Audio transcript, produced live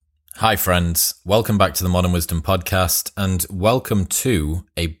Hi friends, welcome back to the Modern Wisdom Podcast and welcome to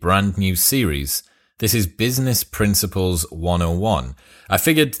a brand new series. This is Business Principles 101. I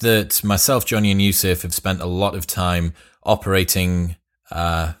figured that myself, Johnny and Yusuf have spent a lot of time operating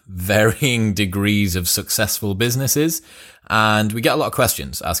varying degrees of successful businesses, and we get a lot of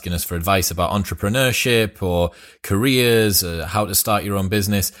questions asking us for advice about entrepreneurship or careers, how to start your own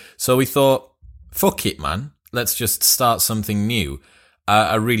business. So we thought, fuck it man, let's just start something new.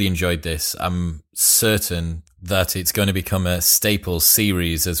 I really enjoyed this. I'm certain that it's going to become a staple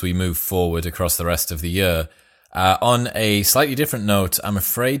series as we move forward across the rest of the year. On a slightly different note, I'm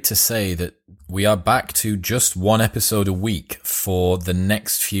afraid to say that we are back to just one episode a week for the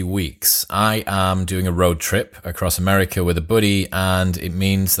next few weeks. I am doing a road trip across America with a buddy, and it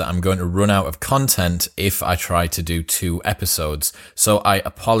means that I'm going to run out of content if I try to do 2 episodes. So I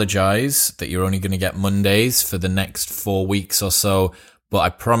apologize that you're only going to get Mondays for the next 4 weeks or so. But I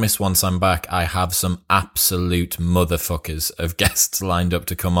promise once I'm back, I have some absolute motherfuckers of guests lined up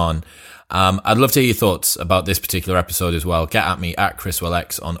to come on. I'd love to hear your thoughts about this particular episode as well. Get at me at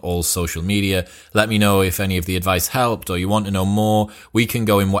ChriswellX on all social media. Let me know if any of the advice helped or you want to know more. We can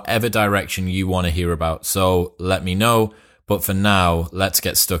go in whatever direction you want to hear about. So let me know. But for now, let's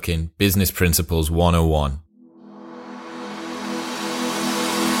get stuck in Business Principles 101.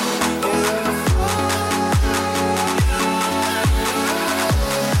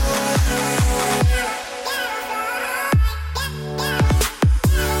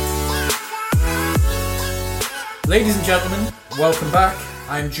 Ladies and gentlemen, welcome back.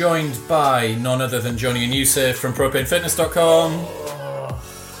 I'm joined by none other than Johnny and Yusuf from propanefitness.com.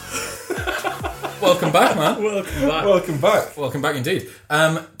 Welcome back, man. Welcome back. Welcome back. Welcome back indeed.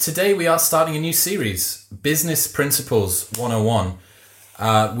 Today we are starting a new series, Business Principles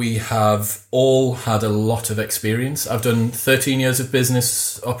 101. We have all had a lot of experience. I've done 13 years of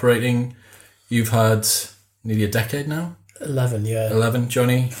business operating. You've had nearly a decade now? 11, yeah. 11,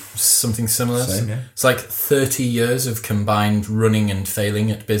 Johnny? Something similar? Same, yeah. It's like 30 years of combined running and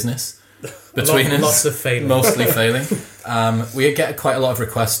failing at business between us. Lots of failing. Mostly failing. We get quite a lot of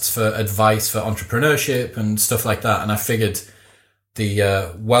requests for advice for entrepreneurship and stuff like that, and I figured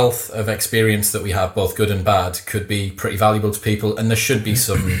the wealth of experience that we have, both good and bad, could be pretty valuable to people, and there should be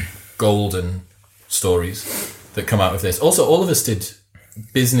some golden stories that come out of this. Also, all of us did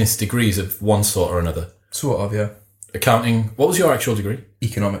business degrees of one sort or another. Sort of, yeah. Accounting. What was your actual degree?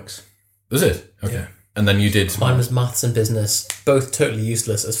 Economics. Was it? Okay. Yeah. And then you did... Mine was maths and business, both totally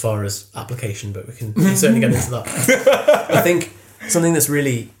useless as far as application, but we can certainly get into that. I think something that's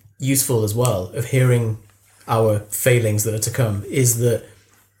really useful as well of hearing our failings that are to come is that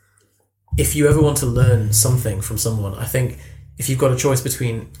if you ever want to learn something from someone, I think if you've got a choice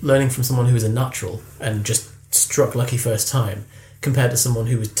between learning from someone who is a natural and just struck lucky first time compared to someone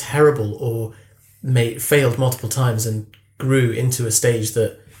who was terrible or failed multiple times and grew into a stage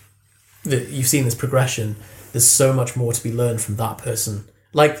that you've seen this progression, there's so much more to be learned from that person.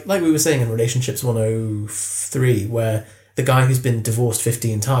 Like we were saying in Relationships 103, where the guy who's been divorced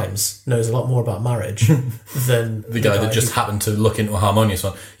 15 times knows a lot more about marriage than the guy that just happened to look into a harmonious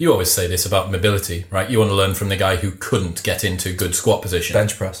one. You always say this about mobility, right? You want to learn from the guy who couldn't get into good squat position.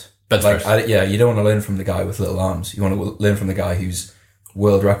 Bench press. You don't want to learn from the guy with little arms. You want to learn from the guy who's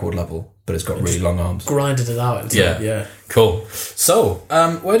world record level, but it's got really long arms. Grinded it out. Yeah. Cool. So,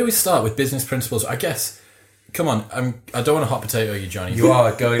 where do we start with business principles? I guess, come on, I don't want to hot potato you, Johnny. You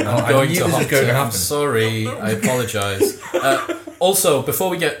are going... I'm going to hot potato. happen. I'm sorry. I apologise. Also, before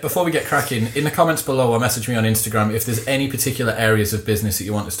we get cracking, in the comments below or message me on Instagram if there's any particular areas of business that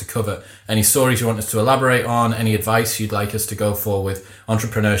you want us to cover, any stories you want us to elaborate on, any advice you'd like us to go for with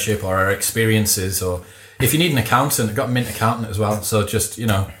entrepreneurship or our experiences, or if you need an accountant, I've got a mint accountant as well, so just,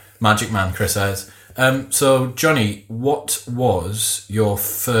 magic man, Chris Ayres. So, Johnny, what was your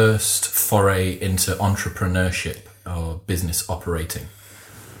first foray into entrepreneurship or business operating?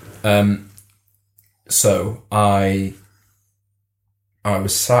 So, I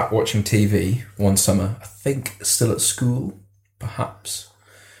was sat watching TV one summer, I think still at school, perhaps,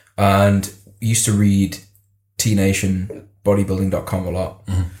 and used to read T-Nation, bodybuilding.com a lot.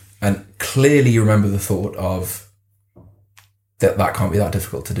 Mm-hmm. And clearly remember the thought of that can't be that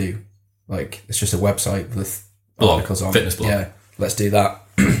difficult to do. Like, it's just a website with articles on. Fitness blog. Yeah, let's do that.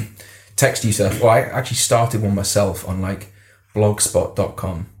 Text Yusuf. Well, I actually started one myself on like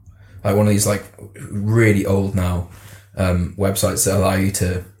blogspot.com. Like one of these like really old now websites that allow you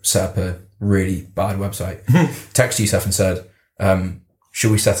to set up a really bad website. Text Yusuf and said,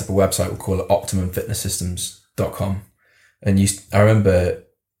 should we set up a website? We'll call it optimumfitnesssystems.com. And I remember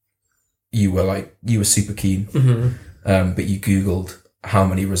you were super keen, but you Googled how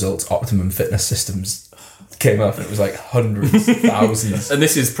many results Optimum Fitness Systems came up, and it was like hundreds, thousands. And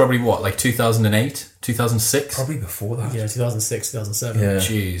this is probably what, like 2008, 2006? Probably before that. Yeah, 2006, 2007. Yeah.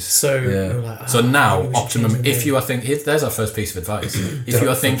 Jeez. So, we were like, So now, maybe we should Optimum, change the if name. you are thinking, there's our first piece of advice. If you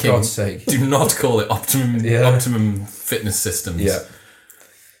are For thinking, God's sake. do not call it Optimum Yeah. Optimum Fitness Systems. Yeah.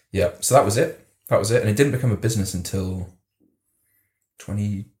 Yeah. So that was it. That was it. And it didn't become a business until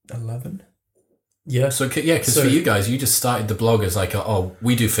 2011. Yeah. So, yeah, because So- for you guys, you just started the blog as like,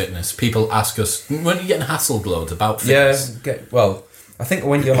 we do fitness. People ask us, when are you getting hassled loads about fitness? Well, I think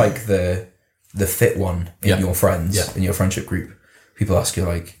when you're like the fit one in Yeah. your friends, Yeah. in your friendship group, people ask you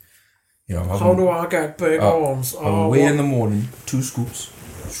like, How do I get big arms? I weigh in the morning, 2 scoops,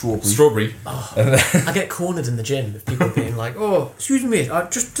 strawberry. Strawberry. I get cornered in the gym with people being like, "Oh, excuse me, I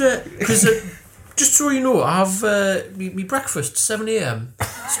just because just so you know, I have me breakfast 7 a.m.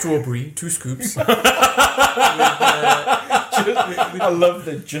 Strawberry, 2 scoops." I love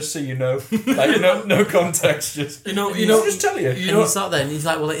that. Just so you know, like no context, just I'll just tell you. And he sat there and he's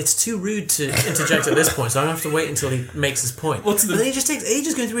like, "Well, it's too rude to interject at this point, so I'm gonna have to wait until he makes his point." What's the- But then he just takes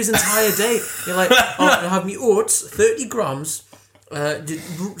ages going through his entire day. You're like, "Oh, I have me oats, 30 grams,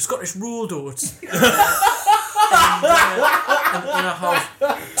 Scottish rolled oats, and I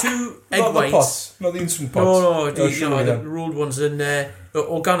have 2 egg Not the whites." pots, not the instant pots. No, the surely rolled ones and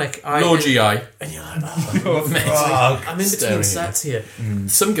organic. Low GI. And you're like, I'm in Staring between at sets here.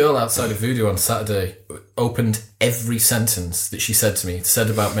 Some girl outside of Voodoo on Saturday opened every sentence that she said to me. Said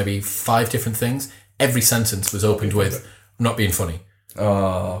about maybe 5 different things. Every sentence was opened with, "I'm not being funny."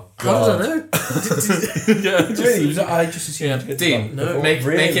 Oh, How God. does I know? Really? I just assumed Yeah. Dean, No. make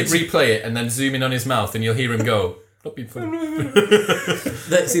Really? it replay it and then zoom in on his mouth and you'll hear him go, "Not being funny."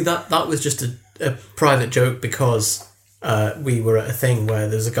 See, that was just a private joke because we were at a thing where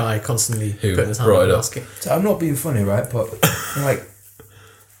there's a guy constantly Who putting his hand brought up it and up? asking. So I'm not being funny, right? But I'm like,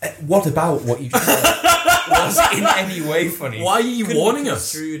 what about what you just said was in any way funny? Why are you Couldn't be warning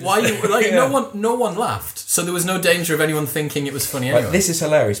us? construed as- Why are you like Yeah. no one laughed, so there was no danger of anyone thinking it was funny anyway. Like, this is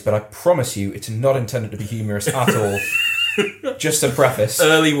hilarious, but I promise you, it's not intended to be humorous at all. Just a preface.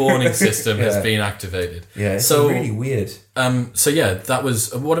 Early warning system has Yeah. been activated. Yeah, it's so really weird. so yeah, that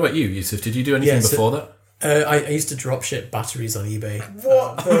was. What about you, Yusuf? Did you do anything Yeah, so- before that? I used to drop ship batteries on eBay.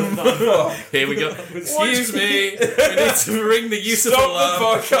 What? Here we go. Excuse me. We need to ring the Yusuf alarm.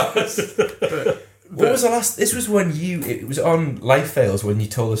 podcast. What was the last? This was when it was on Life Fails when you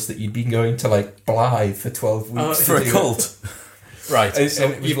told us that you'd been going to like Blythe for 12 weeks For to a do cult. Right. And So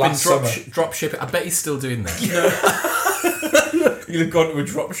it was you've been last summer. drop shipping. I bet he's still doing that. You'd have gone to a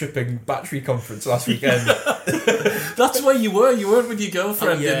drop shipping battery conference last weekend. That's where you were. You weren't with your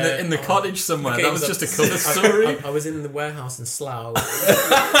girlfriend Oh, yeah. in the cottage somewhere. Okay, That was so- just a cover story. I was in the warehouse in Slough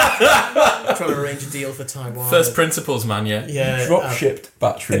trying to arrange a deal for Taiwan. First principles, man. Yeah. yeah, Drop shipped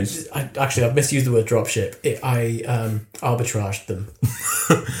batteries. I've misused the word dropship. I arbitraged them,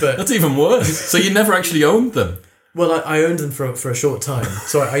 but That's even worse. So you never actually owned them. well, I owned them for a short time.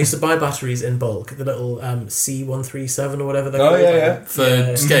 So I used to buy batteries in bulk, the little C137 or whatever they're Oh, called. yeah, yeah. For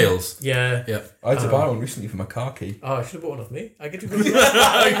Yeah. scales. Yeah. Yeah. I had to buy one recently for my car key. Oh, I should have bought one off me. I get you.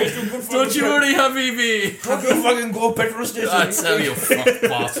 Don't you already have EV? Don't you fucking go petrol station. I tell you, fuck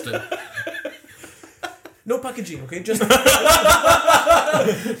bastard. No packaging, okay? Just No,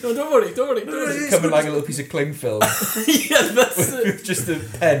 don't worry. Come in like a little piece of cling film Yeah, that's it. with just a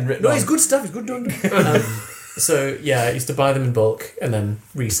pen written no, on. it's good stuff. It's good done. So yeah, I used to buy them in bulk and then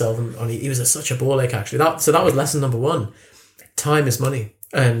resell them on. It was such a ball ache actually. That was lesson number 1. Time is money,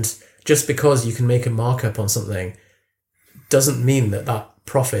 and just because you can make a markup on something doesn't mean that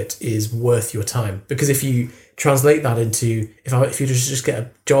profit is worth your time. Because if you translate that into if you just get a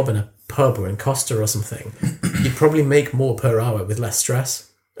job in a pub or in Costa or something, you'd probably make more per hour with less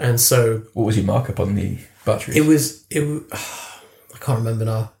stress. And so What was your markup on the batteries? it was I can't remember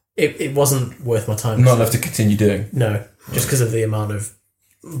now. It wasn't worth my time. Not enough to continue doing. No, just because of the amount of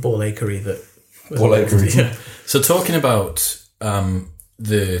ball achery that was Ball involved. achery. Yeah. So talking about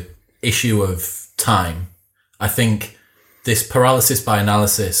the issue of time, I think this paralysis by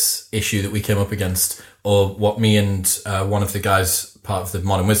analysis issue that we came up against, or what me and one of the guys part of the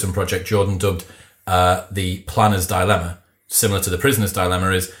Modern Wisdom Project, Jordan, dubbed the planner's dilemma, similar to the prisoner's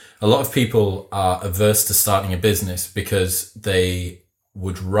dilemma, is a lot of people are averse to starting a business because they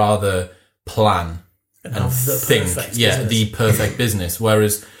would rather plan and have the think, perfect the business. perfect business.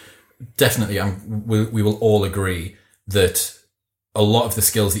 Whereas, definitely, we will all agree that a lot of the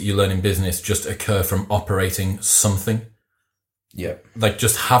skills that you learn in business just occur from operating something, Yeah. like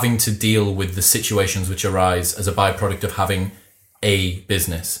just having to deal with the situations which arise as a byproduct of having a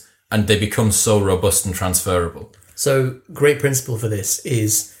business, and they become so robust and transferable. So, great principle for this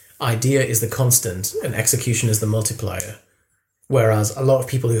is idea is the constant and execution is the multiplier. Whereas a lot of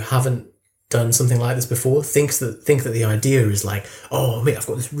people who haven't done something like this before think that the idea is like, oh mate, I've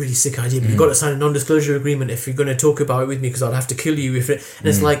got this really sick idea, but you've got to sign a non-disclosure agreement if you're going to talk about it with me because I'd have to kill you if it. And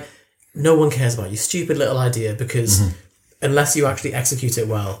it's like, no one cares about your stupid little idea because unless you actually execute it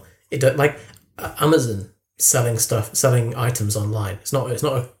well, it don't, like Amazon selling items online. It's not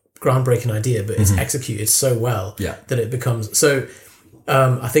a groundbreaking idea, but it's executed so well that it becomes so.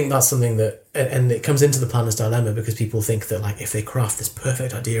 I think that's something that, and it comes into the planner's dilemma because people think that like if they craft this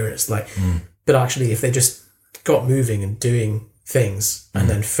perfect idea, it's like, but actually if they just got moving and doing things and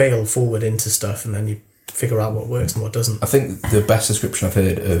then fail forward into stuff and then you figure out what works and what doesn't. I think the best description I've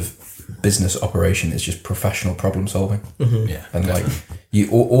heard of business operation is just professional problem solving. Yeah, and like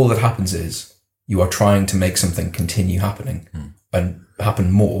all that happens is you are trying to make something continue happening and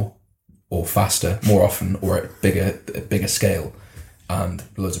happen more or faster, more often, or at a bigger scale. And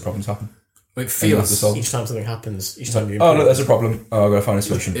loads of problems happen. It feels each time something happens, each time you improve. Oh, look, there's a problem. Oh, I've got to find a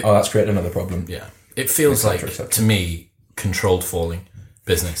solution. That's created another problem. Yeah. It feels like, to me, controlled falling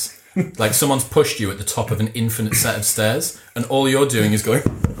business. Like someone's pushed you at the top of an infinite set of stairs and all you're doing is going...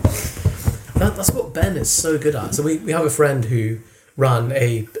 That's what Ben is so good at. So we have a friend who ran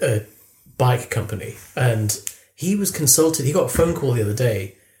a bike company and he was consulted. He got a phone call the other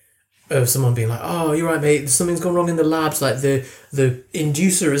day of someone being like, oh, you're right, mate, something's gone wrong in the labs, like the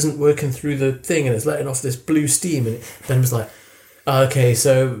inducer isn't working through the thing and it's letting off this blue steam. And Ben was like, okay,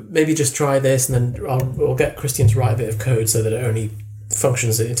 so maybe just try this and then I'll get Christian to write a bit of code so that it only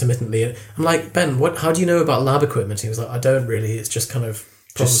functions intermittently. And I'm like, Ben, how do you know about lab equipment? He was like, I don't really, it's just kind of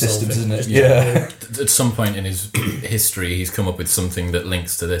just systems, isn't it? Yeah. At some point in his history, he's come up with something that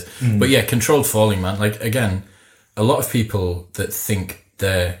links to this. But yeah, controlled falling, man. Like, again, a lot of people that think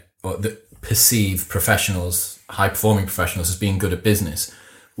that perceive professionals, high-performing professionals, as being good at business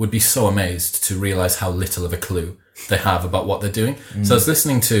would be so amazed to realise how little of a clue they have about what they're doing. So I was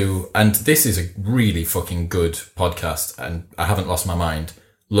listening to, and this is a really fucking good podcast, and I haven't lost my mind,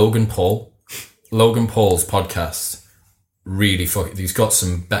 Logan Paul's podcast. Really he's got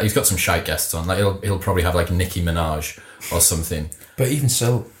some shite guests on. Like he'll probably have like Nicki Minaj or something. But even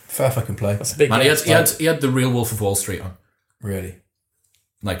so, fair fucking play. That's a big man. He had the Real Wolf of Wall Street on. Really?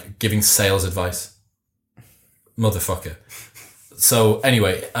 Like giving sales advice. Motherfucker. So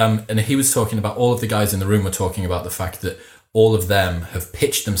anyway, and he was talking about, all of the guys in the room were talking about the fact that all of them have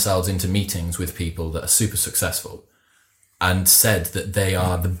pitched themselves into meetings with people that are super successful and said that they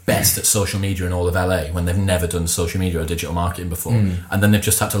are the best at social media in all of LA when they've never done social media or digital marketing before. And then they've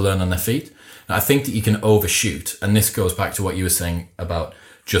just had to learn on their feet. And I think that you can overshoot. And this goes back to what you were saying about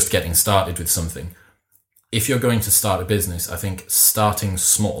just getting started with something. If you're going to start a business, I think starting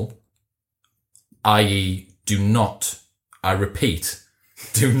small, i.e. I repeat,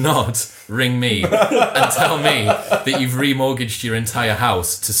 do not ring me and tell me that you've remortgaged your entire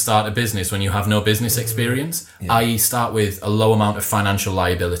house to start a business when you have no business experience, i.e. start with a low amount of financial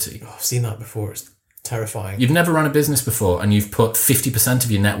liability. Oh, I've seen that before. It's terrifying. You've never run a business before and you've put 50%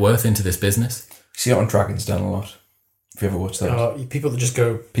 of your net worth into this business. See it on Dragon's Den a lot. Have you ever watched those? People that just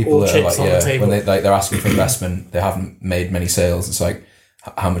go people all that chips are like, on the table. when they're asking for investment, they haven't made many sales. It's like,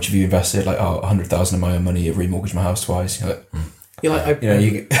 how much have you invested? Like, 100,000 of my own money. I've remortgaged my house twice. You're like,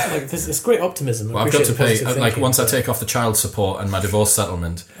 there's this great optimism. Well, I've got to pay, like, once I take off the child support and my divorce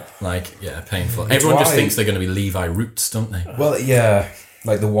settlement, like, yeah, painful. Everyone just thinks they're going to be Levi Roots, don't they? Well, yeah,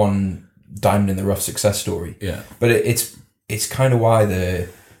 like the one diamond in the rough success story. Yeah. But it's kind of why the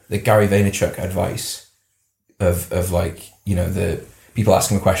Gary Vaynerchuk advice of like, the people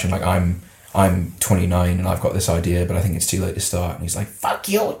asking a question like, I'm 29 and I've got this idea, but I think it's too late to start. And he's like, fuck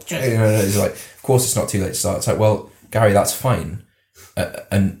you. He's like, of course it's not too late to start. It's like, well, Gary, that's fine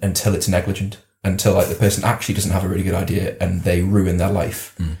until it's negligent, until like the person actually doesn't have a really good idea and they ruin their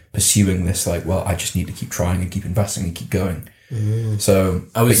life pursuing this. Like, well, I just need to keep trying and keep investing and keep going. So,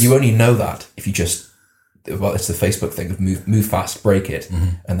 but you only know that if you just, well, it's the Facebook thing of move fast, break it,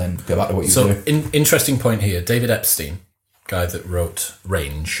 and then go back to what you were doing. Interesting point here. David Epstein, guy that wrote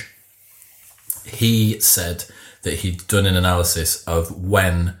Range, he said that he'd done an analysis of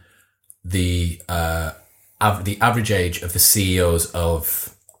when the average age of the CEOs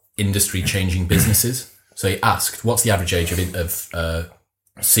of industry-changing businesses. So he asked, what's the average age of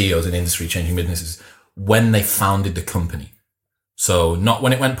CEOs in industry-changing businesses when they founded the company? So not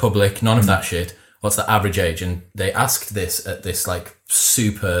when it went public, none of that shit. What's the average age? And they asked this at this like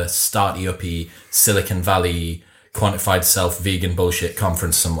super starty-uppy Silicon Valley quantified self vegan bullshit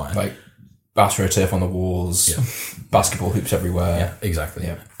conference somewhere. Like AstroTurf on the walls, basketball hoops everywhere. Yeah, exactly.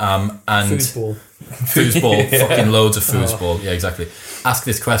 Yeah. And Foosball. foosball, fucking loads of foosball. Yeah, exactly. Ask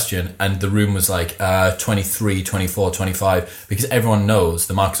this question, and the room was like 23, 24, 25, because everyone knows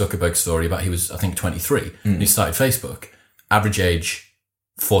the Mark Zuckerberg story about he was, I think, 23 when he started Facebook. Average age,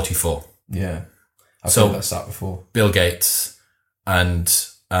 44. Yeah. I've So- heard that stat before. Bill Gates and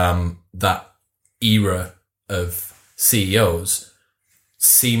that era of CEOs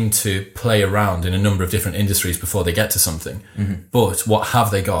seem to play around in a number of different industries before they get to something. But what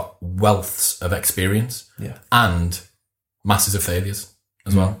have they got? Wealths of experience Yeah. and masses of failures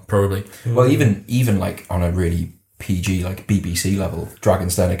as well, probably. Well, even like on a really PG, like BBC level,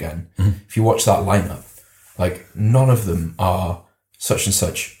 Dragon's Den again, if you watch that lineup, like none of them are such and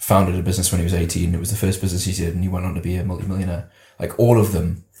such founded a business when he was 18. It was the first business he did and he went on to be a multimillionaire. Like all of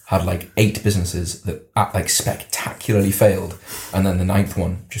them had like 8 businesses that like spectacularly failed. And then the 9th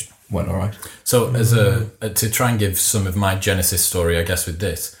one just went all right. So as to try and give some of my genesis story, I guess, with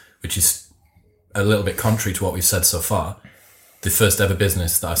this, which is a little bit contrary to what we've said so far, the first ever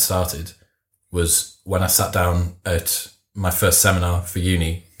business that I started was when I sat down at my first seminar for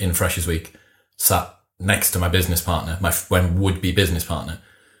uni in Freshers Week, sat next to my business partner, my would-be business partner,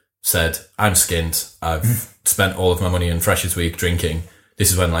 said, I'm skint. I've spent all of my money in Freshers Week drinking.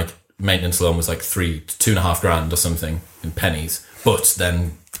 This is when like maintenance loan was like 2.5 grand or something in pennies. But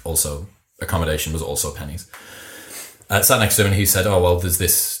then also accommodation was also pennies. Sat next to him and he said, oh, well, there's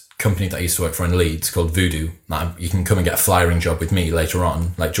this company that I used to work for in Leeds called Voodoo. You can come and get a flyering job with me later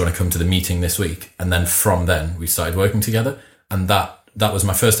on. Like, do you want to come to the meeting this week? And then from then we started working together. And that was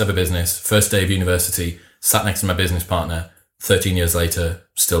my first ever business, first day of university, sat next to my business partner, 13 years later,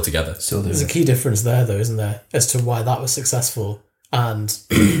 still together. Still do There's a it. key difference there, though, isn't there, as to why that was successful and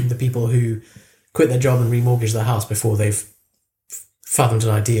the people who quit their job and remortgage their house before they've fathomed an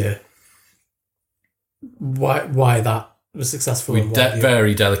idea. Why that was successful? We and why you-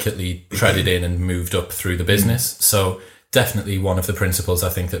 very delicately treaded in and moved up through the business. So definitely one of the principles I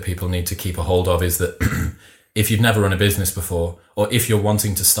think that people need to keep a hold of is that if you've never run a business before, or if you're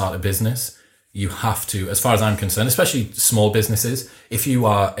wanting to start a business, you have to, as far as I'm concerned, especially small businesses, if you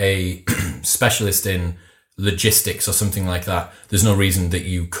are a specialist in logistics or something like that, there's no reason that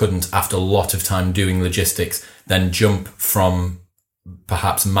you couldn't, after a lot of time doing logistics, then jump from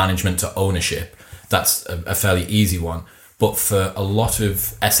perhaps management to ownership. That's a fairly easy one. But for a lot of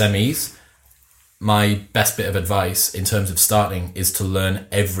SMEs, my best bit of advice in terms of starting is to learn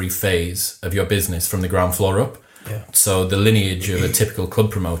every phase of your business from the ground floor up. Yeah. So the lineage of a typical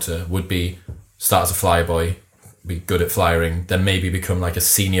club promoter would be start as a flyboy, be good at flyering, then maybe become like a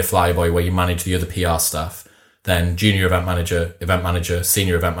senior flyboy where you manage the other PR staff, then junior event manager,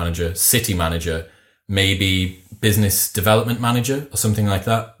 senior event manager, city manager, maybe business development manager or something like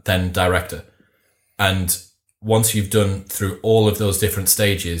that, then director. And once you've done through all of those different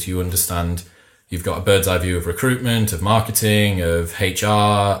stages, you understand you've got a bird's eye view of recruitment, of marketing, of HR,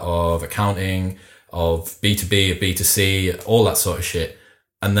 of accounting, of B2B, of B2C, all that sort of shit.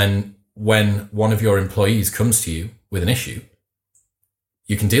 And then when one of your employees comes to you with an issue,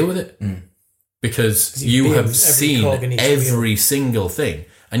 you can deal with it because you've you been have every seen cog in each every single thing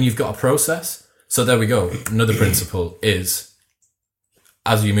and you've got a process. So there we go. Another principle is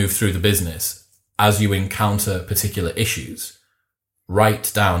as you move through the business, as you encounter particular issues,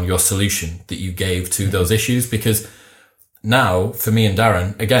 write down your solution that you gave to those issues. Because now, for me and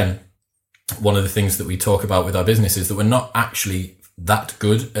Darren, again, one of the things that we talk about with our business is that we're not actually that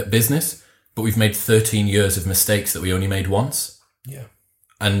good at business, but we've made 13 years of mistakes that we only made once. Yeah.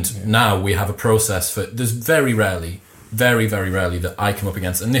 And now we have a process for, there's very rarely that I come up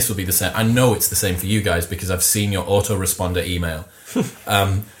against, and this will be the same. I know it's the same for you guys because I've seen your autoresponder email.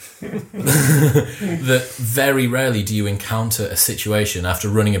 That very rarely do you encounter a situation after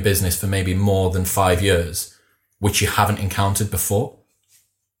running a business for maybe more than 5 years, which you haven't encountered before.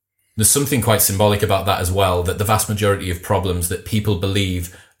 There's something quite symbolic about that as well, that the vast majority of problems that people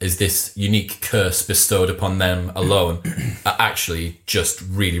believe is this unique curse bestowed upon them alone are actually just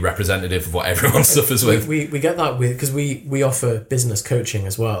really representative of what everyone suffers with. We get that with, because we offer business coaching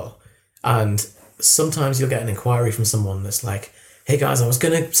as well. And sometimes you'll get an inquiry from someone that's like, hey guys, I was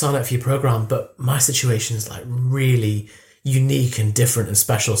going to sign up for your program, but my situation is like really unique and different and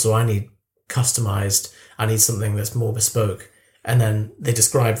special. So I need customized. I need something that's more bespoke. And then they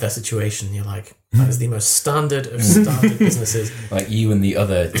describe their situation. And you're like, that is the most standard of standard businesses. Like you and the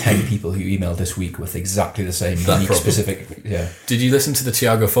other 10 people who emailed this week with exactly the same unique problem. specific. Yeah. Did you listen to the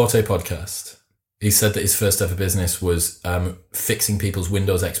Tiago Forte podcast? He said that his first ever business was fixing people's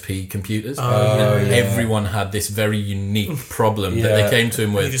Windows XP computers. Everyone had this very unique problem that they came to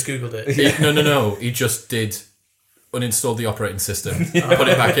him with. You just Googled it. No. He just did uninstalled the operating system, put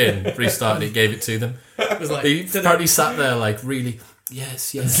it back in, restarted it, gave it to them. It was like, He apparently sat there like really,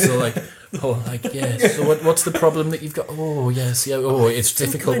 yes. So like, yes. So what's the problem that you've got? Oh, yes, yeah. Oh, it's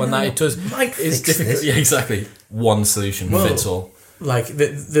difficult when that it does. It's difficult. This. Yeah, exactly. One solution fits all. Like,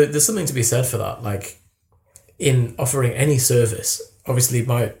 there's something to be said for that. Like, in offering any service, obviously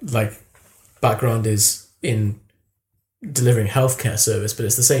my background is in delivering healthcare service, but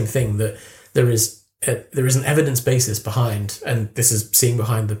it's the same thing, that there is an evidence basis behind, and this is seeing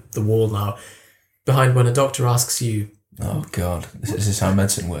behind the wall now, behind when a doctor asks you, oh God, this is how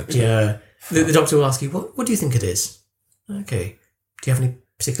medicine works. Yeah, the doctor will ask you, what do you think it is? Okay, do you have any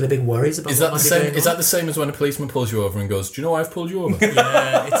particular big worries about? Is that the same? Is that the same as when a policeman pulls you over and goes, "Do you know why I've pulled you over?"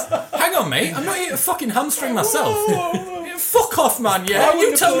 Yeah, Hang on, mate. I'm not here to fucking hamstring myself. Fuck off, man. Yeah,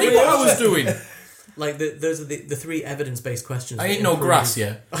 you tell me what I was doing. like those are the three evidence-based questions. I ain't no grass,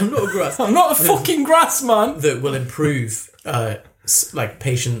 yeah. I'm not a grass. I'm not a fucking grass, man. That will improve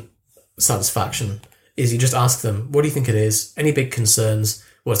patient satisfaction. Is you just ask them, what do you think it is? Any big concerns?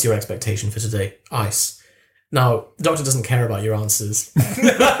 What's your expectation for today? Ice. Now, the doctor doesn't care about your answers. But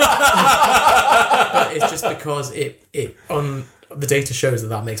it's just because it on the data shows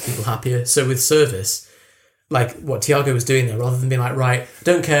that makes people happier. So with service, like what Tiago was doing there, rather than being like, right,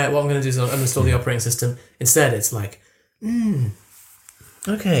 don't care, what I'm going to do is uninstall the operating system. Instead, it's like,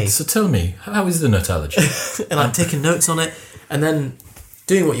 okay. So tell me, how is the nut allergy? And I'm taking notes on it, and then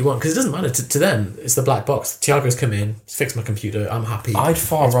doing what you want, because it doesn't matter to them. It's the black box. Tiago's come in, fixed my computer, I'm happy. I'd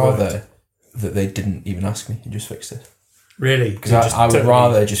far rather that they didn't even ask me and just fixed it. Really? Because I would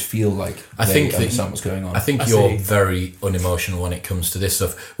rather just feel like they understand what's going on. I think you're very unemotional when it comes to this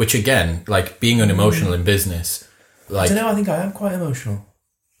stuff, which again, like being unemotional in business, like... I don't know, I think I am quite emotional.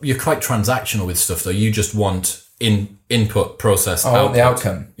 You're quite transactional with stuff though. You just want input, process, output. I want the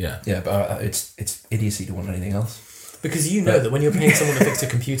outcome. Yeah. Yeah, but it's idiocy to want anything else. Because you know that when you're paying someone to fix a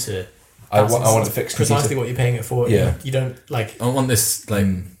computer, I want to fix precisely computer. what you're paying it for. Yeah. You don't, like... I want this,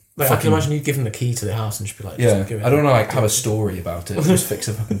 I can imagine you give them the key to the house and just be like... Yeah, I don't want to have a story about it. Just fix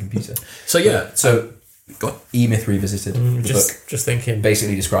a fucking computer. So yeah. So, go on. E-Myth Revisited. The book just thinking...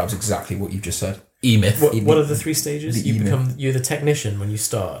 basically describes exactly what you've just said. E-Myth. What are the three stages? You're the technician when you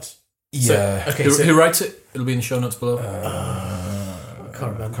start. Yeah. So, okay, Who writes it? It'll be in the show notes below. I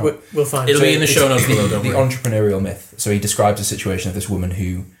can't remember. We'll find it. It'll be in the show notes below, don't The worry. entrepreneurial myth. So he describes a situation of this woman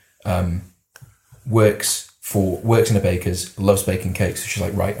who works in a baker's, loves baking cakes. So she's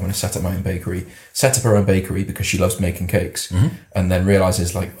like, right, I'm going to set up my own bakery. Set up her own bakery because she loves making cakes. Mm-hmm. And then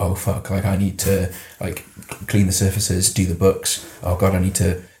realizes like, oh fuck, like I need to like clean the surfaces, do the books. Oh God, I need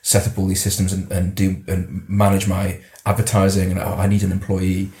to set up all these systems and manage my advertising, and I need an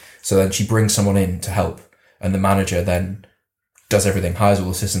employee. So then she brings someone in to help, and the manager then does everything, hires all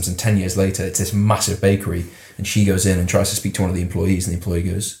the systems, and 10 years later it's this massive bakery, and she goes in and tries to speak to one of the employees, and the employee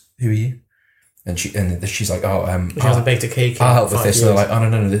goes, who are you? And she's like, she hasn't baked a cake. I'll help with this. And they're like, oh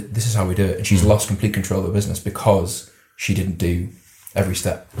no, this is how we do it. And she's lost complete control of the business because she didn't do every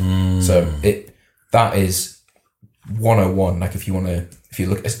step. So that is 101. Like if you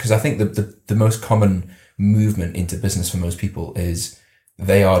look, because I think the most common movement into business for most people is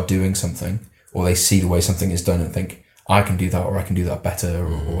they are doing something, or they see the way something is done and think, I can do that, or I can do that better,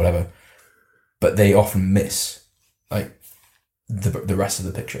 or whatever. But they often miss like the rest of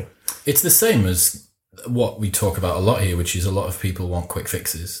the picture. It's the same as what we talk about a lot here, which is a lot of people want quick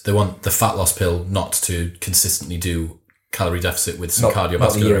fixes. They want the fat loss pill not to consistently do calorie deficit with some cardiovascular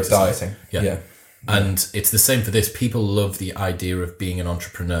not the year of exercise. dieting. Yeah. And it's the same for this. People love the idea of being an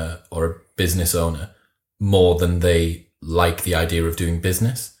entrepreneur or a business owner more than they like the idea of doing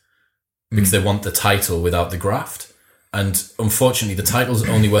business, because they want the title without the graft. And unfortunately, the title's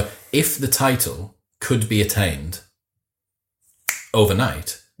only worth... If the title could be attained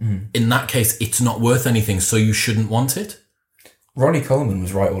overnight, in that case, it's not worth anything, so you shouldn't want it. Ronnie Coleman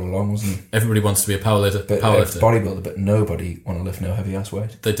was right all along, wasn't he? Everybody wants to be a powerlifter. Bodybuilder, but nobody want to lift no heavy ass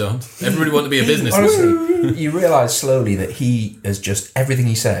weight. They don't. Everybody want to be a businessman. Honestly, you realise slowly that he has just everything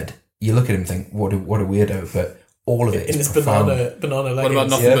he said. You look at him and think, what a weirdo, but all of it in is this profound. banana leggings. What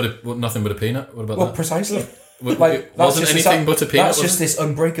about nothing but a peanut? What about that? Precisely. Like, wasn't anything but a peanut? That's just this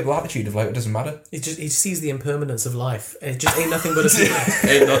unbreakable attitude of like, it doesn't matter. He sees the impermanence of life, and it just ain't nothing but a peanut.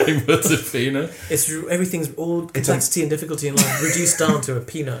 Ain't nothing but a peanut. Everything's all complexity and difficulty in life reduced down to a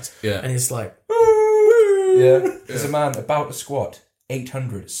peanut. Yeah. And it's like, There's a man about to squat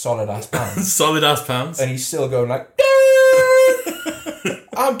 800 solid ass pounds. Solid ass pounds. And he's still going like,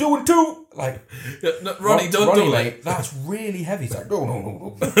 I'm doing 2. like, No, Ronnie, don't Ronnie, do mate, that's really heavy. He's like,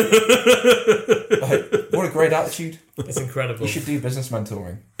 no. Like, what a great attitude. It's incredible. You should do business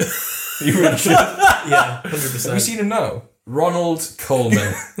mentoring. You really should. Yeah, 100%. Have you seen him now? Ronald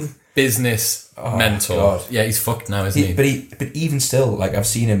Coleman, business mentor. God. Yeah, he's fucked now, isn't he? But even still, like, I've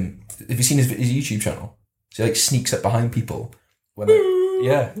seen him. Have you seen his YouTube channel? So he like sneaks up behind people. When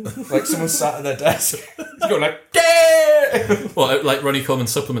like someone sat at their desk. He's going like, yeah! Well, like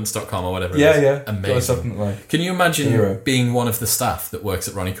RonnieColemanSupplements.com or whatever. Yeah, it is. yeah. Amazing. Something like, Can you imagine Hero. being one of the staff that works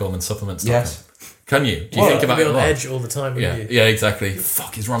at RonnieColemanSupplements.com? yes. Can you? Do you Well, think about you'd it be a on lot? edge all the time, wouldn't Yeah, you? yeah, exactly.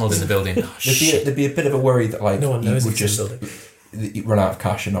 Fuck, is Ronald in the building? Oh, shit. There'd be a bit of a worry that like No one you knows would he's just in the building. you'd run out of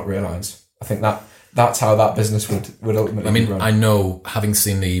cash and not realise. I think that's how that business would ultimately I mean, be run. I know, having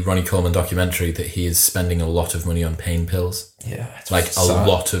seen the Ronnie Coleman documentary, that he is spending a lot of money on pain pills. yeah, it's Like, sad. a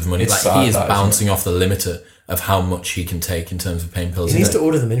lot of money. It's Like, sad, he is that, isn't bouncing off the limiter of how much he can take in terms of pain pills. He needs isn't to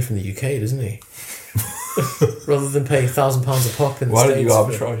order them in from the UK, doesn't he? Rather than pay £1,000 a pop in the Why don't States. you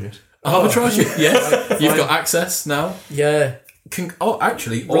arbitrage it? it? Arbitrage it, yes. You've got access now. Yeah.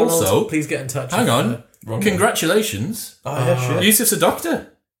 Actually, Ronald, also, please get in touch. hang with, on. Ronald. Congratulations. Oh yeah, shit. Yusuf's a doctor.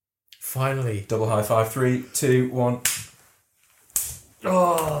 Finally. Double high five. 3, 2, 1.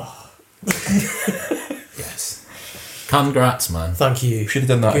 Oh, Yes. Congrats, man. thank you. Should have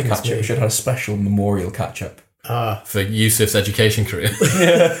done that at Goodness catch up. me. We should have had a special memorial catch up. For Yusuf's education career.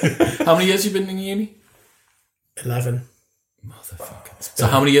 How many years have you been in uni? 11. Motherfucker. So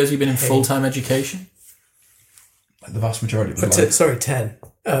how many years have you been in full-time education? Like the vast majority of my But life. sorry, 10.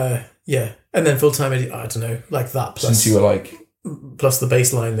 Yeah. And then full-time, I don't know, like that plus, Since you were like, plus the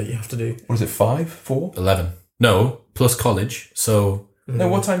baseline that you have to do. what is it, 5, 4? 11. No, plus college. So No,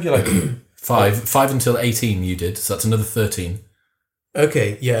 what time do you like? 5 until 18 you did. So that's another 13.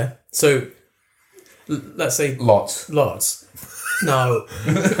 Okay, yeah. So, let's say Lots. lots. Now,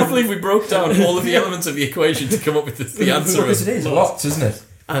 I can't believe we broke down all of the elements of the equation to come up with the answer. Because it is lots, isn't it?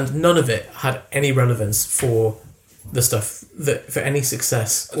 and none of it had any relevance for the stuff that, for any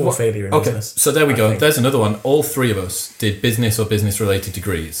success or failure in Okay, business. so there we I go. think. There's another one. All three of us did business or business-related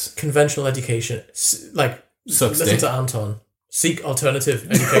degrees. Conventional education, like, Sucks listen dick. to Anton. Seek alternative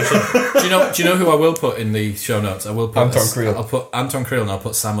education. Do you know who I will put in the show notes? I will put Anton Creel. I'll put Anton Creel and I'll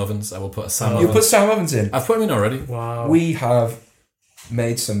put Sam Ovens. I will put a Sam You Ovens. put Sam Evans in. I've put him in already. Wow. We have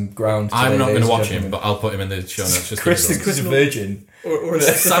made some ground. I'm today, not going ladies to and watch him, gentlemen. but I'll put him in the show notes. Just Chris because is a virgin. or a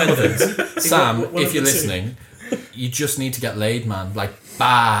Sam offender. Ovens. Sam, one if of you're the two. listening, you just need to get laid, man. Like,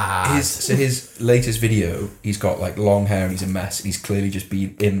 bad. His latest video, he's got like long hair and he's a mess. And he's clearly just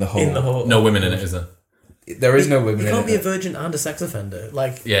been in the hole. In the hole. No women in it, is there? There is no women You in can't be a it. virgin and a sex offender.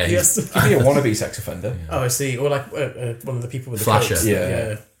 Like, Yeah, he he's- has to- Could be a wannabe sex offender. Oh, I see. Or like one of the people with the Flasher. coats.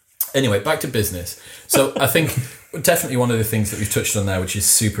 Yeah. Anyway, back to business. So I think definitely one of the things that we've touched on there, which is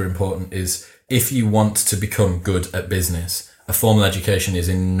super important, is if you want to become good at business, a formal education is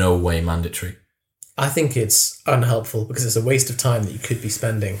in no way mandatory. I think it's unhelpful because it's a waste of time that you could be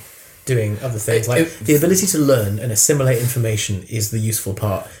spending doing other things. Like, the ability to learn and assimilate information is the useful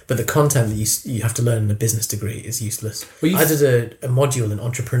part, but the content that you have to learn in a business degree is useless. Well, I did a module in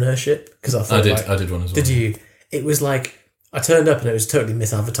entrepreneurship because I thought I did one as well. Did you? It was like, I turned up and it was totally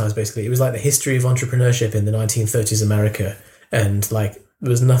misadvertised basically. It was like the history of entrepreneurship in the 1930s America, and like there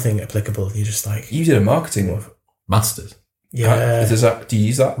was nothing applicable. You're just like, You did a marketing one. Masters. yeah, Do you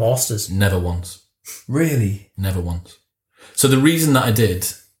use that? masters. Never once. Really? Never once. So the reason that I did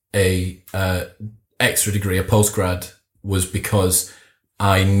a extra degree, a postgrad, was because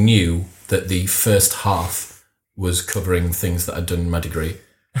I knew that the first half was covering things that I'd done in my degree.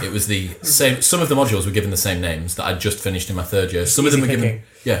 It was the same. Some of the modules were given the same names that I'd just finished in my third year. Some of them were Easy given, picking.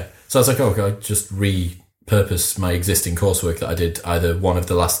 yeah. So I was like, oh, okay, I'll just repurpose my existing coursework that I did either one of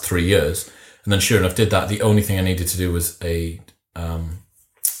the last 3 years, and then sure enough, did that. The only thing I needed to do was a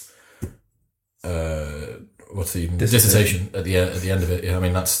what's the dissertation at the end of it. Yeah, I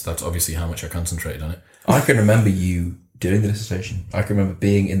mean that's obviously how much I concentrated on it. I can remember you doing the dissertation. I can remember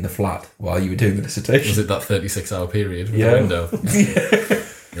being in the flat while you were doing the dissertation. Was it that 36-hour period with Yeah. the window?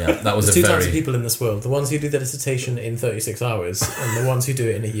 Yeah, that was There's a two types of very people in this world: the ones who do their dissertation in 36 hours, and the ones who do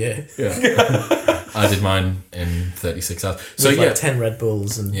it in a year. I did mine in 36 hours. So With yeah, like 10 Red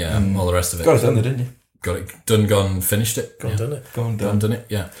Bulls and all the rest of it. Got it done, didn't you? Got it done, gone, finished it. gone done it. Go on, Done, done it.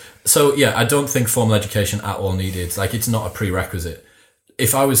 Yeah. So yeah, I don't think formal education at all needed. Like, it's not a prerequisite.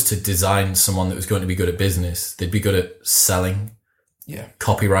 If I was to design someone that was going to be good at business, they'd be good at selling, Yeah.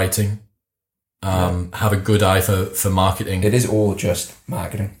 copywriting, have a good eye for marketing. It is all just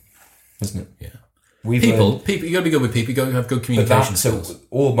marketing, isn't it? Yeah. We've People, learned- you got to be good with people. You got to have good but communication that, skills. so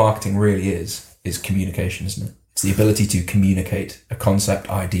all marketing really is communication, isn't it? It's the ability to communicate a concept,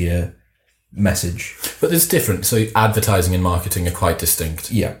 idea, message. But there's different. So advertising and marketing are quite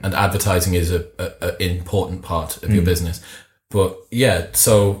distinct. Yeah. And advertising is an important part of your business. But yeah,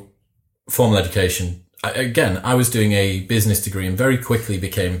 so formal education. I was doing a business degree and very quickly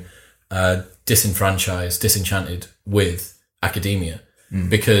became disenchanted with academia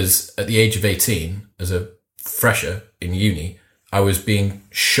because at the age of 18, as a fresher in uni, I was being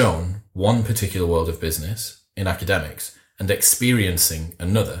shown one particular world of business in academics and experiencing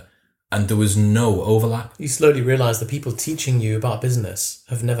another, and there was no overlap. You slowly realise the people teaching you about business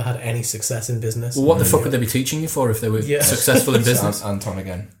have never had any success in business. Well, what the fuck would they be teaching you for if they were successful in business? Anton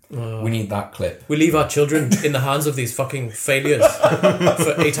again. We need that clip. We leave our children in the hands of these fucking failures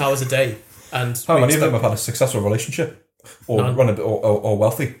for 8 hours a day. And How many of them have had a successful relationship? Or or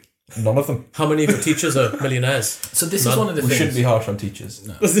wealthy? None of them. How many of your teachers are millionaires? So this is one of the We things. shouldn't be harsh on teachers.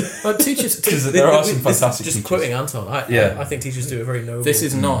 No. But teachers, Because there are some fantastic Just teachers. quoting Anton, I think teachers do a very noble. this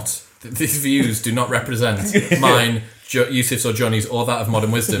is not. These views do not represent mine, Yusuf's or Johnny's, or that of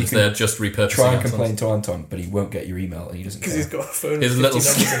Modern Wisdom's. They're just repurposing. Try and Anton's. complain to Anton, but he won't get your email and he doesn't care. because he's got a phone. His with little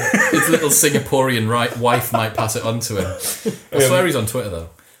 50 numbers in it. his little Singaporean wife might pass it on to him. I swear he's on Twitter though.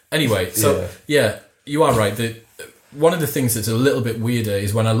 Anyway, so yeah, you are right. One of the things that's a little bit weirder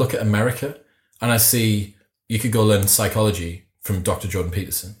is when I look at America and I see you could go learn psychology from Dr. Jordan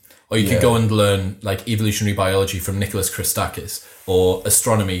Peterson, or you could go and learn like evolutionary biology from Nicholas Christakis, or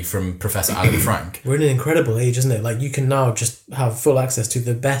astronomy from Professor Adam Frank. We're in an incredible age, isn't it? Like you can now just have full access to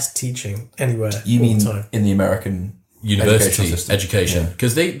the best teaching anywhere. You all mean the time. in the American University system? education,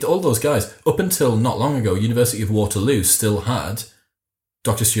 because all those guys up until not long ago, University of Waterloo still had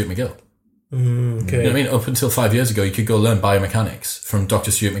Dr. Stuart McGill. Okay. You know what I mean? Up until 5 years ago, you could go learn biomechanics from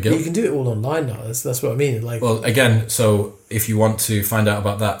Dr. Stuart McGill. You can do it all online now. That's what I mean. Like, Well, again, so if you want to find out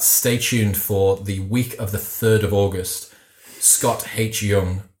about that, stay tuned for the week of the 3rd of August. Scott H.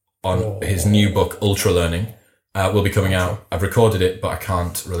 Young on his new book, Ultra Learning, will be coming out. I've recorded it, but I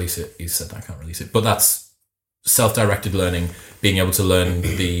can't release it. He said I can't release it. But that's self-directed learning, being able to learn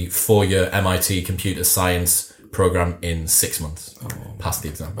the 4-year MIT computer science program in 6 months, past the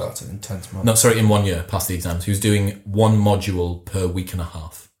exam. Well, that's an intense month. No, sorry, in 1 year, past the exams. He was doing one module per week and a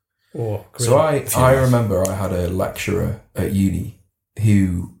half. So I remember I had a lecturer at uni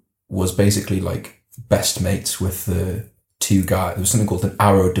who was basically like best mates with the two guys. There was something called an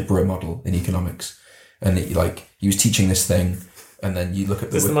Arrow-Debreu model in economics, and he was teaching this thing, and then you look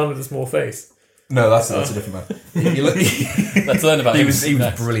at the man with the small face. No, that's a different man. Let's learn about he him. was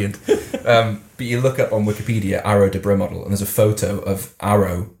brilliant. But you look up on Wikipedia Arrow-Debreu model, and there's a photo of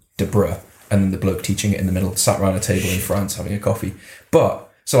Arrow-Debreu, and then the bloke teaching it in the middle, sat around a table in France having a coffee. But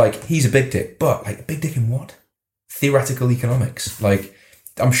so like he's a big dick, but like a big dick in what? Theoretical economics. Like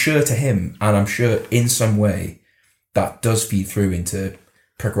I'm sure to him, and I'm sure in some way that does feed through into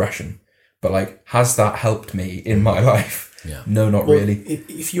progression. But like, has that helped me in my life? Yeah. No, not really.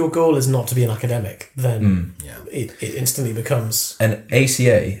 If your goal is not to be an academic, then it instantly becomes... An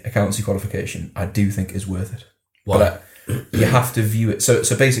ACA, accountancy qualification, I do think is worth it. Why? But you have to view it... So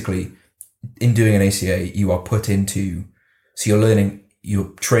basically, in doing an ACA, you are put into... So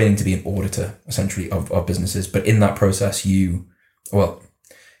you're training to be an auditor, essentially, of businesses. But in that process,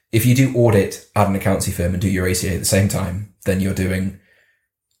 if you do audit at an accountancy firm and do your ACA at the same time, then you're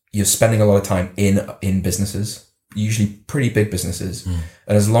spending a lot of time in businesses, usually pretty big businesses.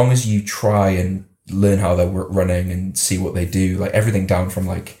 And as long as you try and learn how they're running and see what they do, like everything down from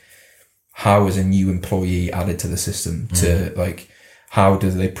like how is a new employee added to the system to like how do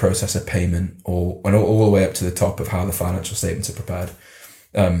they process a payment, and all the way up to the top of how the financial statements are prepared.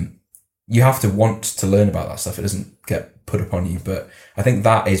 You have to want to learn about that stuff. It doesn't get put upon you. But I think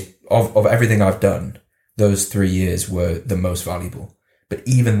that is, of everything I've done, those 3 years were the most valuable. But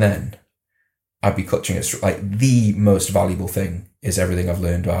even then, I'd be clutching at like the most valuable thing is everything I've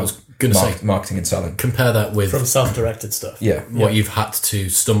learned about marketing and selling. Compare that with From self-directed stuff. Yeah. what you've had to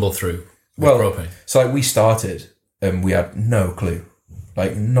stumble through with propane. So like we started and we had no clue.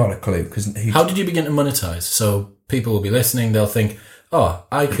 Like not a clue. How did you begin to monetize? So people will be listening, they'll think, oh,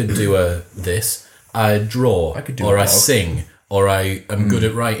 I could do this. I draw, or I sing, or I am good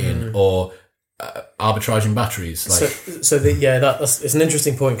at writing, or arbitraging batteries. Like, it's an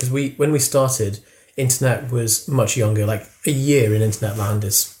interesting point because when we started, internet was much younger. Like a year in internet land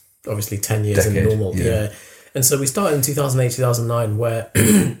is obviously 10 years in normal. Yeah. And so we started in 2008, 2009, where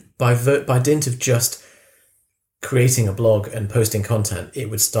by dint of just creating a blog and posting content, it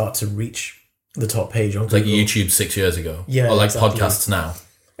would start to reach the top page on Google. like YouTube 6 years ago. Yeah, or like exactly. podcasts now.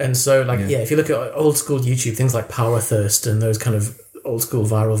 And so if you look at old school YouTube, things like Power Thirst and those kind of old school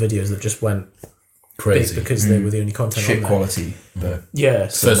viral videos that just went Crazy. big because they were the only content Shit on there. quality, but Yeah.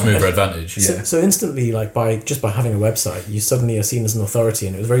 So First mover advantage. So instantly, like by having a website, you suddenly are seen as an authority,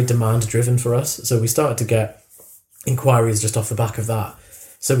 and it was very demand driven for us. So we started to get inquiries just off the back of that.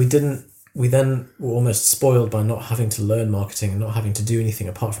 So we then were almost spoiled by not having to learn marketing and not having to do anything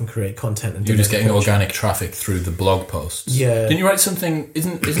apart from create content. And You're just getting deliver organic traffic through the blog posts. Yeah. Didn't you write something?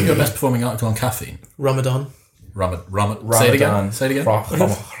 Isn't your best performing article on caffeine? Ramadan. Say it again. Say it again.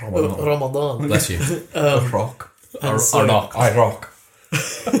 Ramadan. Bless you. Rock. And Or so- not. I rock.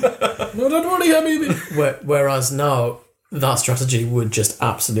 No, don't worry, Habibi. Whereas now that strategy would just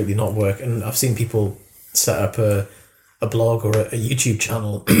absolutely not work, and I've seen people set up a blog or a YouTube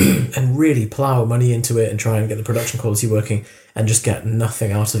channel and really plow money into it and try and get the production quality working and just get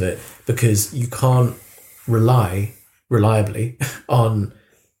nothing out of it because you can't rely reliably on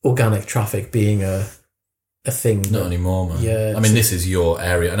organic traffic being a thing. Not anymore, man. Yeah, I mean, this is your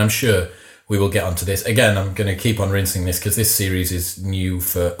area, and I'm sure we will get onto this. Again, I'm going to keep on rinsing this because this series is new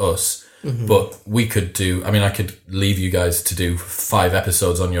for us. Mm-hmm. But we could do, I could leave you guys to do 5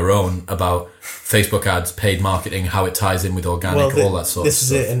 episodes on your own about Facebook ads, paid marketing, how it ties in with organic, all that sort of This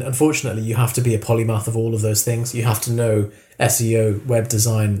stuff. is it, and unfortunately, you have to be a polymath of all of those things. You have to know SEO, web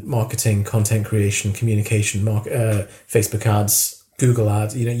design, marketing, content creation, communication, Facebook ads, Google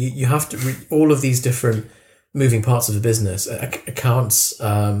ads. You know, you have to all of these different moving parts of the business, accounts,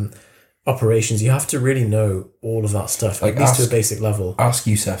 operations. You have to really know all of that stuff, Like at least to a basic level. Ask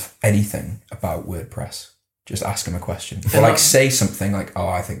Youssef anything about WordPress. Just ask him a question. Or like say something like, oh,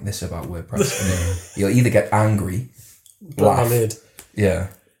 I think this about WordPress. And then you'll either get angry, Blow my laugh. lid. Yeah.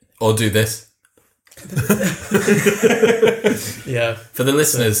 Or do this. Yeah. For the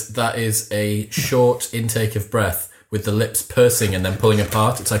listeners, that is a short intake of breath with the lips pursing and then pulling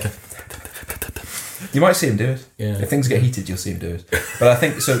apart. It's like a... You might see him do it. Yeah. If things get heated, you'll see him do it. But I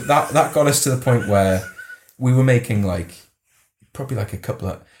think, so that got us to the point where we were making probably a couple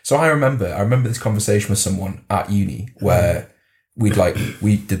of... So I remember this conversation with someone at uni where we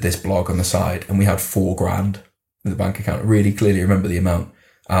did this blog on the side and we had $4,000 in the bank account. I really clearly remember the amount.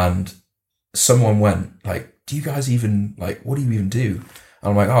 And someone went do you guys even, what do you even do?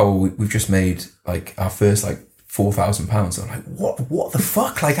 And I'm like, oh, well, we've just made our first £4,000. I'm like, what the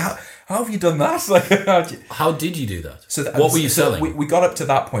fuck? How have you done that? How did you do that? So what were you selling? We got up to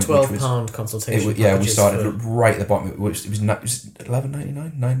that point, which was £12 consultation. we packages started for- right at the bottom. It was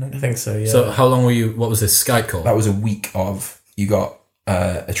 $11.99, $9.99. I think so. Yeah. So how long were you... What was this, Skype call? That was a week of you got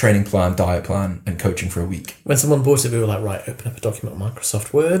a training plan, diet plan, and coaching for a week. when someone bought it, we were like, right, open up a document on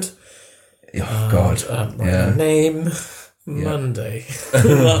Microsoft Word. Oh God, Write a name. Monday.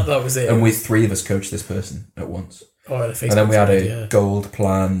 that was it. And we 3 of us coached this person at once. Oh, and And then we had a yeah. gold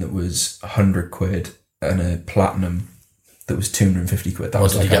plan that was £100 and a platinum that was £250. That What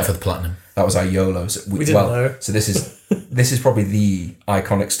was did you get for the platinum? That was our YOLO. So We didn't know. So this is probably the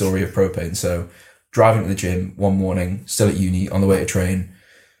iconic story of propane. So driving to the gym one morning, still at uni, on the way to train,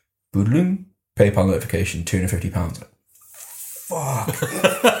 boodling, PayPal notification, £250. Fuck.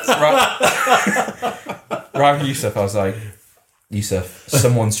 Right, Youssef, I was like, Youssef,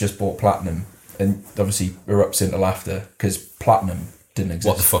 someone's just bought platinum, and obviously erupts into laughter because platinum didn't exist.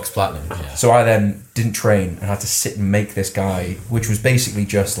 What the fuck's platinum? Yeah. So I then didn't train and had to sit and make this guy, which was basically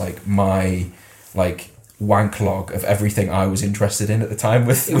just my wank log of everything I was interested in at the time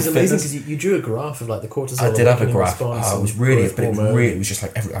with It was amazing fitness. because you drew a graph of the cortisol. I did have a awakening graph. response I and was really, growth but it hormone. really was just I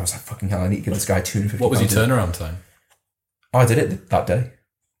was like, fucking hell, I need to give this guy £250. What was your turnaround time? Oh, I did it that day.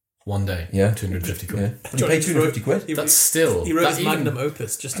 One day. Yeah. 250 quid. Yeah. You paid £250. That's still... He wrote that his even- magnum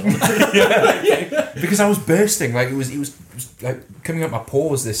opus just on. Because I was bursting. It was coming out my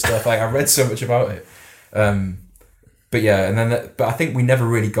pores, this stuff. I read so much about it. But yeah, and then but I think we never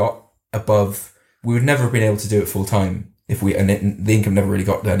really got above. We would never have been able to do it full time the income never really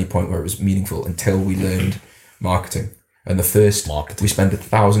got to any point where it was meaningful until we learned marketing. And the first we spent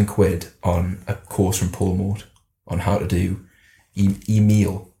 £1,000 on a course from Paul Mort on how to do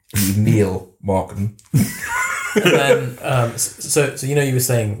email marketing. And then, so you were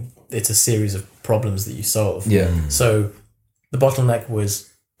saying it's a series of problems that you solve. Yeah. So the bottleneck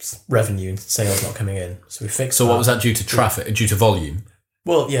was revenue and sales not coming in. So we fixed. So what was that due to traffic? Due to volume?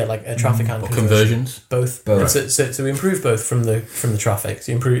 Well, yeah, traffic and Or conversion. conversions? Both. Both. So we improved both from the traffic.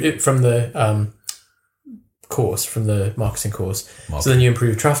 So you improve it from the course, from the marketing course. So then you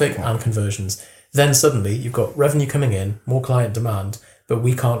improve traffic and conversions. Then suddenly you've got revenue coming in, more client demand, but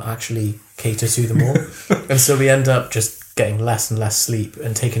we can't actually cater to them all. And so we end up just getting less and less sleep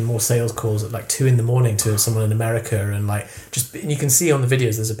and taking more sales calls at like 2 a.m. to someone in America, and like and you can see on the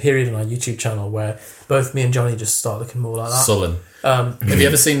videos there's a period on our YouTube channel where both me and Johnny just start looking more like that. Sullen. Have you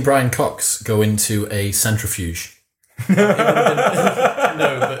ever seen Brian Cox go into a centrifuge? No,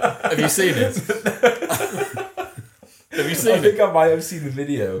 but Have you seen it? Have you seen I it? think I might have seen the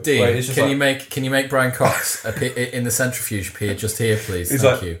video. Dean, where it's just can you make Brian Cox in the centrifuge appear just here, please? He's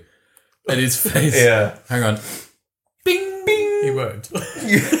Thank like- you. And his face. Yeah. Hang on. Bing, bing. he won't.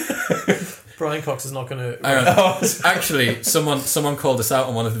 Brian Cox is not going to. Hang on. Actually, someone called us out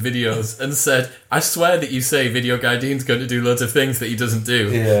on one of the videos and said, "I swear that you say Video Guy Dean's going to do loads of things that he doesn't do."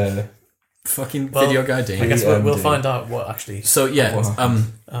 Yeah. Fucking Well, Video Guy Dean. I guess we'll Indeed. find out what actually. So yeah,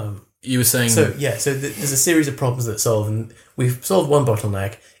 you were saying. So there's a series of problems that solve, and we've solved one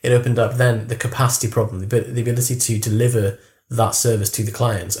bottleneck. It opened up then the capacity problem, the ability to deliver that service to the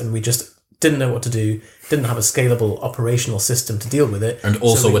clients, and we just didn't know what to do. Didn't have a scalable operational system to deal with it, and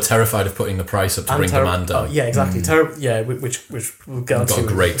also we're terrified of putting the price up to bring demand down. Oh, yeah, exactly. Which we'll get We've got onto. a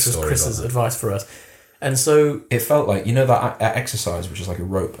great which was story Chris's about that. advice for us, and so It felt like, you know, that exercise, which is like a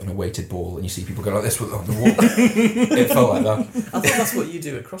rope and a weighted ball, and you see people go like this on the wall. It felt like that. I thought that's what you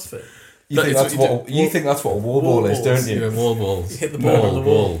do at CrossFit. You think that's what a wall ball is, don't you? Yeah, wall balls. You hit the ball on the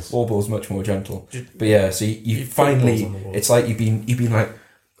wall. balls. Wall ball's much more gentle. But yeah, so you finally, balls on the wall. it's like you've been like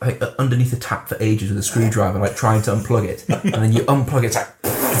underneath a tap for ages with a screwdriver, like trying to unplug it, and then you unplug it, it's like,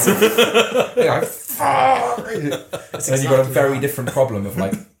 you're like fuck. And then you've got a very different problem of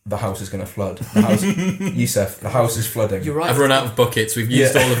like the house is going to flood. The house, Youssef, the house is flooding. You're right. I've run out of buckets. We've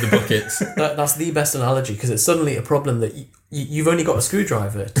used all of the buckets. That's the best analogy, because it's suddenly a problem that you've only got a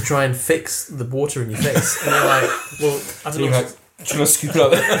screwdriver to try and fix the water in your face, and you're like, well, I don't You're know. like, trying to scoop it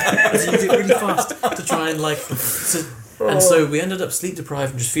out. So you do it really fast to try and like. And so we ended up sleep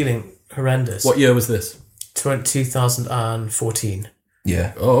deprived and just feeling horrendous. What year was this? 2014.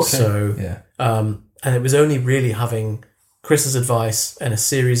 Yeah. Oh, okay. So Yeah. and it was only really having Chris's advice and a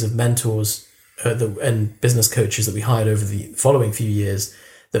series of mentors and business coaches that we hired over the following few years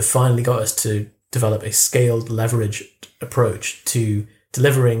that finally got us to develop a scaled, leveraged approach to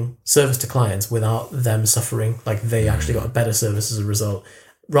delivering service to clients without them suffering. Like they actually got a better service as a result,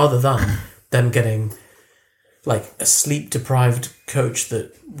 rather than them getting like a sleep deprived coach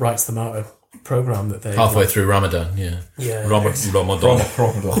that writes them out a program that they Halfway through Ramadan, yeah. Yeah. Ramadan.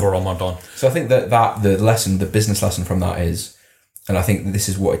 So I think that the business lesson from that is, and I think that this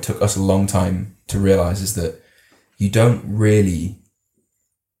is what it took us a long time to realize, is that you don't really,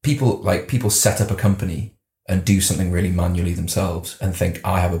 people set up a company and do something really manually themselves and think,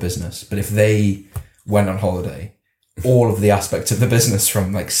 I have a business. But if they went on holiday, all of the aspects of the business,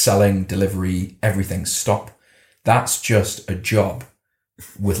 from like selling, delivery, everything, stop. That's just a job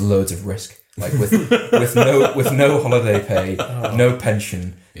with loads of risk. Like with no holiday pay, no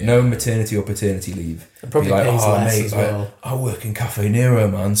pension, no maternity or paternity leave. It probably Be like, pays less as like, well. I work in Cafe Nero,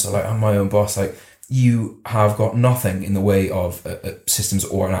 man. So like, I'm my own boss. Like, you have got nothing in the way of systems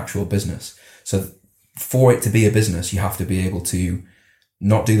or an actual business. So for it to be a business, you have to be able to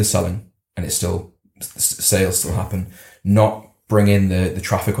not do the selling, and it's still sales still happen. Not bring in the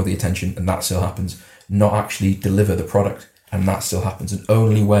traffic or the attention, and that still happens. Not actually deliver the product, and that still happens. And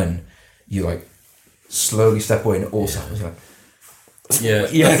only when you like slowly step away and it all happens, like, Yeah,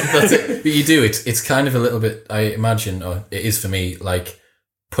 that's it. But you do. It's kind of a little bit, I imagine, or it is for me, like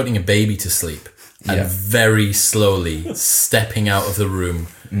putting a baby to sleep and very slowly stepping out of the room,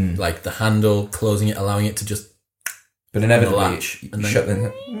 like the handle, closing it, allowing it to just but inevitably latch, and then shut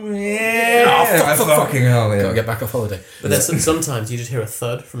the fucking hell, gotta yeah. get back off holiday. But then sometimes you just hear a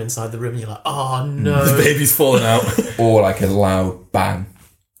thud from inside the room and you're like, oh no. The baby's falling out. Or like a loud bang.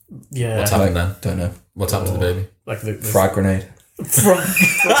 Yeah. What's happened then? Don't know. What's happened to the baby? Like the Frag grenade.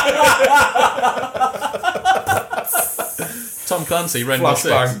 Tom Clancy, Rainbow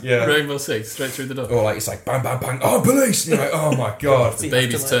Flashbang, Six. yeah. Rainbow Six, straight through the door. Or like it's like bang bang bang. Oh, police! And you're like, oh my god. The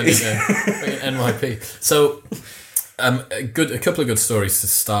baby's turned into NYP. So, a couple of good stories to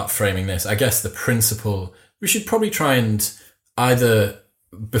start framing this. I guess the principle, we should probably try and either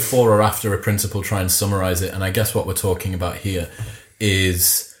before or after a principle try and summarize it. And I guess what we're talking about here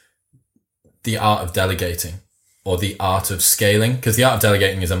is the art of delegating, or the art of scaling, because the art of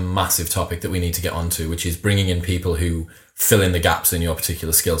delegating is a massive topic that we need to get onto, which is bringing in people who fill in the gaps in your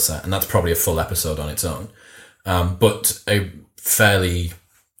particular skill set. And that's probably a full episode on its own. But a fairly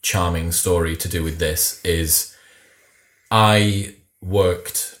charming story to do with this is I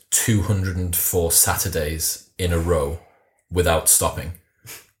worked 204 Saturdays in a row without stopping.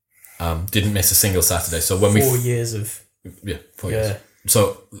 Didn't miss a single Saturday. So when 4 years of 4 years.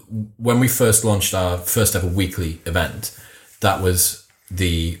 So when we first launched our first ever weekly event, that was to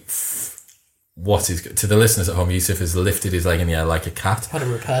the listeners at home, Yusuf has lifted his leg in the air like a cat. Had a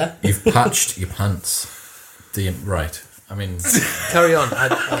repair. You've patched your pants. Right. I mean, Carry on.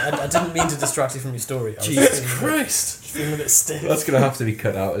 I didn't mean to distract you from your story. Jesus Christ. Feeling a bit stiff. That's going to have to be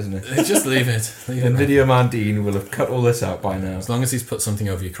cut out, isn't it? Just leave it. And Video Man Dean will have cut all this out by now. As long as he's put something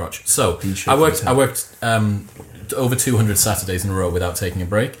over your crotch. So, Dean I worked over 200 Saturdays in a row without taking a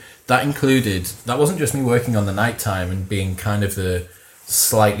break. That wasn't just me working on the night time and being kind of the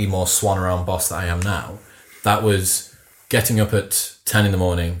slightly more swan around boss that I am now. That was getting up at 10 in the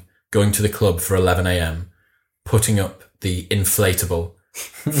morning, going to the club for 11 a.m, putting up the inflatable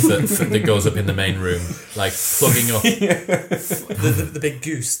that goes up in the main room, like plugging up the big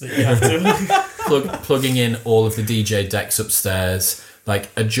goose that you have to plugging in all of the DJ decks upstairs, like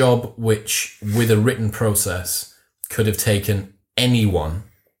a job which with a written process could have taken anyone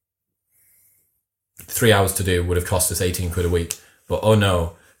 3 hours to do, would have cost us 18 quid a week. But oh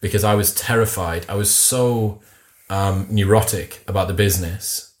no, because I was terrified. I was so neurotic about the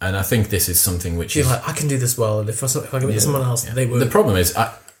business. And I think this is something which You're like, I can do this well, and if I give it to someone else, they won't. The problem is,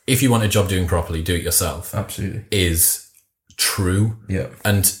 if you want a job doing properly, do it yourself. Absolutely. Is true. Yeah.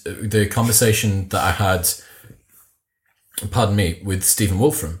 And the conversation that I had, with Stephen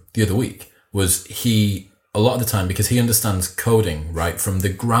Wolfram the other week was a lot of the time, because he understands coding, right, from the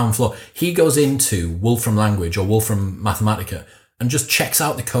ground floor, he goes into Wolfram Language or Wolfram Mathematica and just checks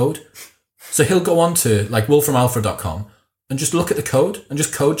out the code. So he'll go on to like wolframalpha.com and just look at the code and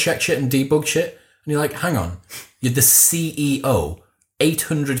just code check shit and debug shit. And you're like, hang on, you're the CEO.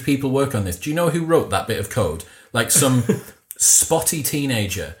 800 people work on this. Do you know who wrote that bit of code? Like some spotty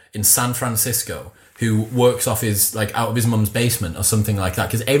teenager in San Francisco who works out of his mum's basement or something like that,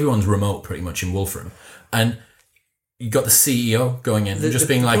 because everyone's remote pretty much in Wolfram. And you got the CEO going in and just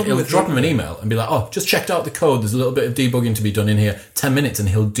being like, he'll drop him an email and be like, oh, just checked out the code. There's a little bit of debugging to be done in here. 10 minutes and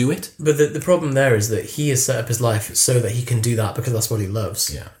he'll do it. But the problem there is that he has set up his life so that he can do that because that's what he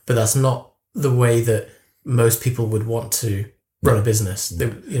loves. Yeah. But that's not the way that most people would want to run a business. They,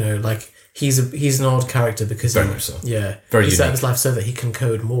 like he's an odd character because Very much so. Yeah. Very he set up unique. his life so that he can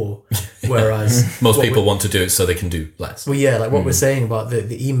code more. Whereas Most people want to do it so they can do less. Well, yeah, like what we're saying about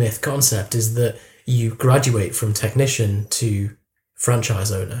the E-Myth concept is that you graduate from technician to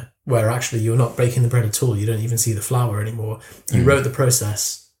franchise owner, where actually you're not breaking the bread at all. You don't even see the flour anymore. You wrote the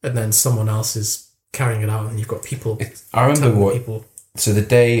process, and then someone else is carrying it out, and you've got people. I remember So the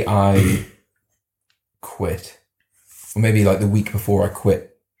day I quit, or maybe like the week before I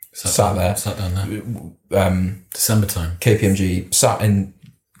quit, sat down there. December time. KPMG, sat in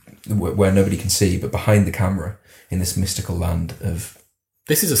where nobody can see, but behind the camera in this mystical land of.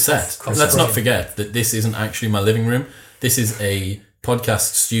 This is a set. Let's not forget that this isn't actually my living room. This is a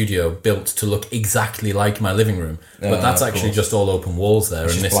podcast studio built to look exactly like my living room. But that's actually just all open walls there.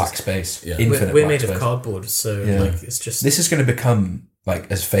 It's and just this black space. Yeah. Infinite We're black made space. of cardboard, so it's just... This is going to become like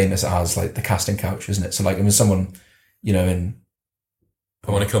as famous as like the casting couch, isn't it? So like when someone, in...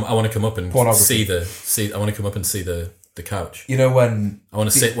 I want to come up and see the couch. When I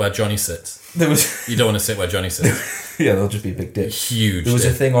want to sit where Johnny sits. You don't want to sit where Johnny sits. Yeah, there'll just be a big dick. Huge. There was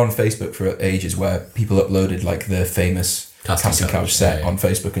dick. a thing on Facebook for ages where people uploaded like the famous casting couch set on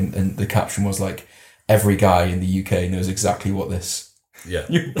Facebook, and the caption was like, "Every guy in the UK knows exactly what this." Yeah,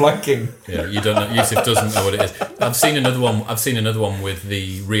 you're blanking. Yeah, you don't know. Yusuf doesn't know what it is. I've seen another one with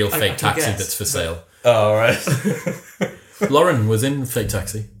the real fake taxi that's for sale. Oh right. Lauren was in Fake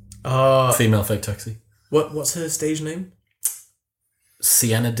Taxi. Female Fake Taxi. What's her stage name?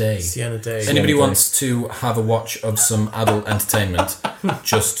 Sienna Day. Sienna Day. Anybody wants to have a watch of some adult entertainment,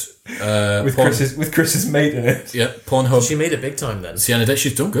 just with Chris's mate in it. Yeah, Pornhub. She made it big time then. Sienna Day,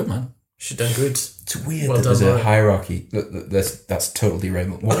 she's done good, man. She's done good. It's weird that there's a hierarchy. That's total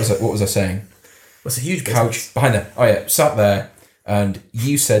derailment. What was I saying? It's a huge couch business. behind there. Oh yeah, sat there, and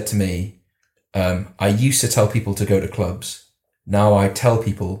you said to me, I used to tell people to go to clubs. Now I tell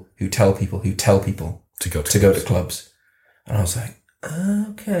people who tell people who tell people to go to clubs. And I was like,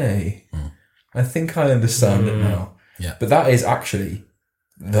 okay, I think I understand it now. Yeah. But that is actually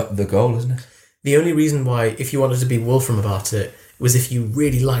the goal, isn't it? The only reason why, if you wanted to be Wolfram about it, was if you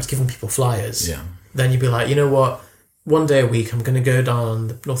really liked giving people flyers. Yeah. Then you'd be like, you know what? One day a week, I'm going to go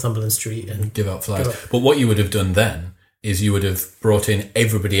down Northumberland Street and give out flyers. But what you would have done then is you would have brought in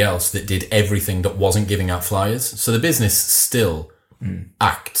everybody else that did everything that wasn't giving out flyers. So the business still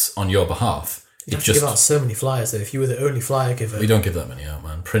acts on your behalf. You have to give out so many flyers though. If you were the only flyer giver, we don't give that many out,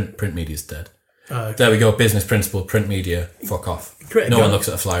 man. Print media's dead. There we go. Business principle, print media, fuck off. Create a No gun. one looks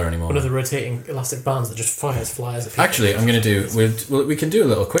at a flyer anymore. One of the rotating elastic bands that just fires flyers at people. Actually, I'm going to do. We can do a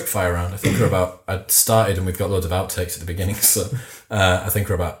little quick fire round. I think we're about. I started and we've got loads of outtakes at the beginning, so I think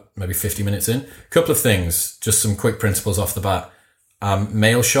we're about maybe 50 minutes in. Couple of things, just some quick principles off the bat.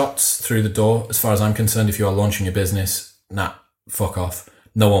 Mail shots through the door. As far as I'm concerned, if you are launching a business, fuck off.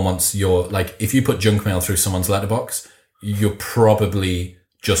 No one wants your if you put junk mail through someone's letterbox, you're probably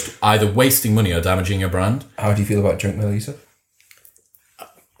just either wasting money or damaging your brand. How do you feel about junk mail, Yusuf?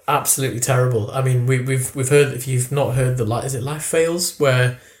 Absolutely terrible. I mean, we've heard, if you've not heard is it Life Fails,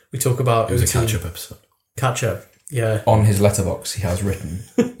 where we talk about It was a catch-up episode. Catch up, yeah. On his letterbox, he has written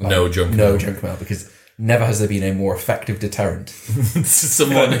No junk no mail. junk mail, because never has there been a more effective deterrent.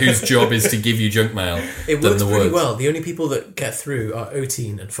 Someone whose job is to give you junk mail. It than works the pretty words. well. The only people that get through are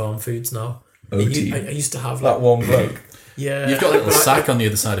Oteen and Farm Foods now. Oteen? I used to have That one bloke. yeah. You've got a little but sack on the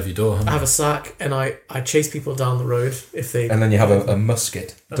other side of your door, haven't I you? have a sack, and I chase people down the road if they. And then you have a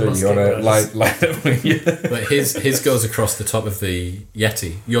musket, don't you? On a musket, light. But his goes across the top of the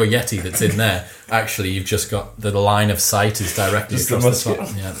Yeti. Your Yeti that's in there, actually, you've just got the line of sight is directly Just the across the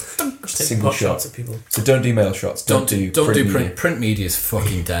musket. top. Yeah. Just take single pot shots shot. at people. So don't do mail shots. Don't do print. media. Print media is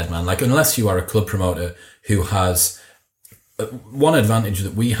fucking dead, man. Like, unless you are a club promoter who has one advantage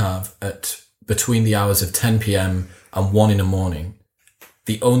that we have at between the hours of 10 p.m. and 1 in the morning,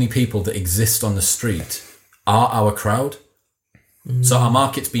 the only people that exist on the street are our crowd. So our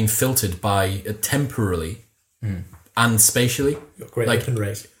market's been filtered by temporally and spatially. You've got great Like, open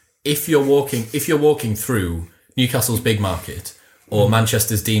rate. If you're walking through Newcastle's Big Market or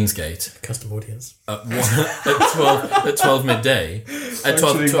Manchester's Deansgate Custom audience. at 12 midday, at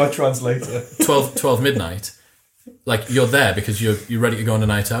 12 translator. 12 midnight, like, you're there because you're ready to go on a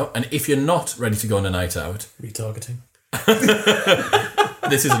night out. And if you're not ready to go on a night out, Retargeting.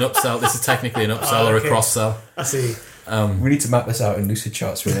 this is an upsell. This is technically an upsell or a okay. cross sell. I see. We need to map this out in lucid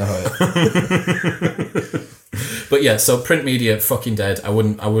charts. We know how it. But yeah, so print media fucking dead. I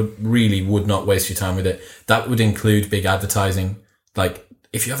would not waste your time with it. That would include big advertising. Like,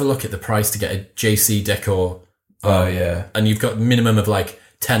 if you have a look at the price to get a JC Decor, Oh yeah. and you've got minimum of like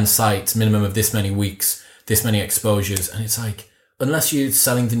 10 sites, minimum of this many weeks, this many exposures, and it's like, unless you're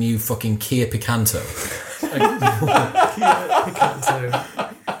selling the new fucking Kia Picanto. Picanto.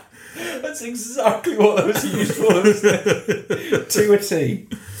 That's exactly what those are used for. To a T.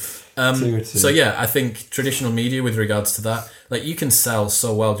 So yeah, I think traditional media with regards to that, like, you can sell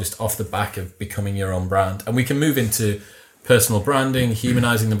so well just off the back of becoming your own brand. And we can move into personal branding,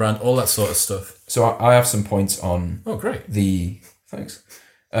 humanizing the brand, all that sort of stuff. So I have some points on Oh, great. thanks.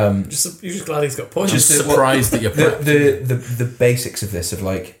 You're just glad he's got points. Just surprised that you're prepped. The basics of this, of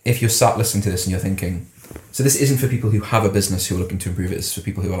like, if you're sat listening to this and you're thinking, so this isn't for people who have a business who are looking to improve it. It's for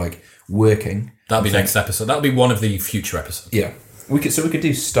people who are like working. That'll be next episode. That'll be one of the future episodes. Yeah, we could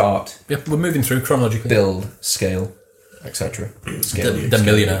do start, Yep, we're moving through chronologically. build, scale, etc. Scale, The scale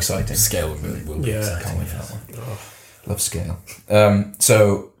millionaire exciting. scale will be Yeah. exciting. Can't wait for that one. Love scale.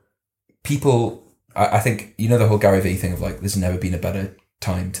 So people, I think, you know, the whole Gary Vee thing of like, there's never been a better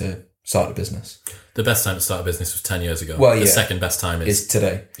time to start a business. The best time to start a business was 10 years ago. Well, the yeah. second best time Is is...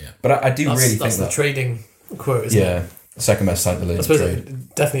 today. Yeah. But I do That's really the think that. trading quote, isn't it? Yeah. Second best time to learn I to suppose trade.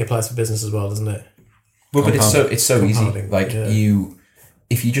 it definitely applies for business as well, doesn't it? Well, but it's so easy. Compounding, Like, yeah.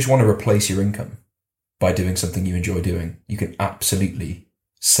 if you just want to replace your income by doing something you enjoy doing, you can absolutely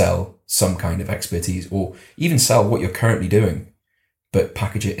sell some kind of expertise, or even sell what you're currently doing, but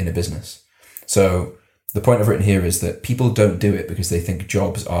package it in a business. So the point I've written here is that people don't do it because they think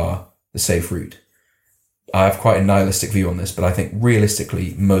jobs are the safe route. I have quite a nihilistic view on this, but I think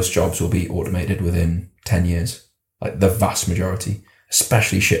realistically, most jobs will be automated within 10 years. Like, the vast majority,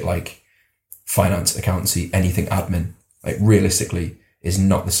 especially shit like finance, accountancy, anything admin, like, realistically is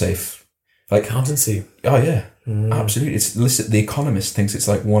not the safe. Like, Accountancy. oh yeah, absolutely. It's listed. The Economist thinks it's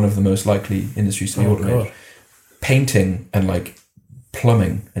like one of the most likely industries to be automated. God. Painting and like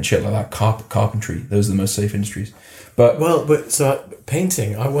plumbing and shit like that, carpentry. Those are the most safe industries. But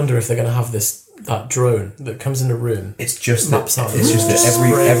Painting, I wonder if they're going to have that drone that comes in a room. it's just that Maps out. it's just that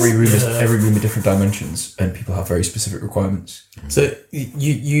Sprays. every room is Yeah. every room with different dimensions, and people have very specific requirements. So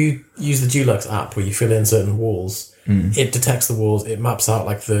you use the Dulux app where you fill in certain walls. It detects the walls. It maps out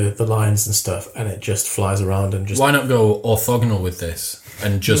like the lines and stuff, and it just flies around and just. Why not go orthogonal with this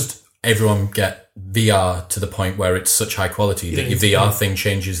and just everyone get VR to the point where it's such high quality that your VR thing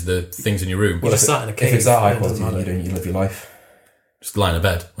changes the things in your room? Well, just sat in a cave. If it's that high it doesn't quality, matter. you live your life. Just lie in a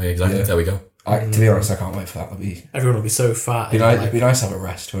bed. Yeah, exactly. Yeah. There we go. To be honest, I can't wait for that. Everyone will be so fat. It'd and be nice to have a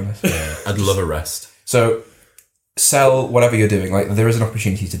rest, to be honest. I'd love a rest. So sell whatever you're doing. Like there is an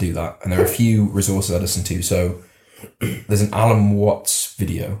opportunity to do that, and there are a few resources I listen to. So there's an Alan Watts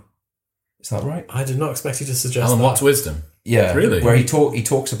video. Is that right? I did not expect you to suggest Alan that. Watts' wisdom. Yeah, Really? Where he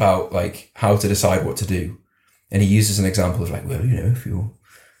talks about like how to decide what to do, and he uses an example of like, well, you know, if you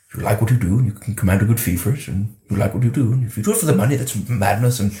like what you do, and you can command a good fee for it, and you like what you do, and if you do it for the money, that's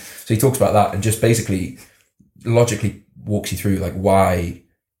madness. And so he talks about that, and just basically logically walks you through like why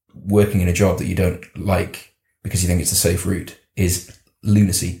working in a job that you don't like because you think it's a safe route is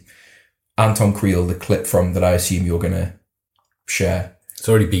lunacy. Anton Creel, the clip from that I assume you're going to share. It's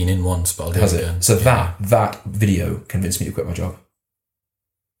already been in once, but I'll do Has it it? again. So that video convinced me to quit my job.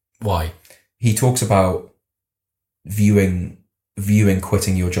 Why? He talks about viewing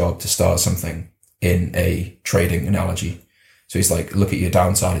quitting your job to start something in a trading analogy. So he's like, look at your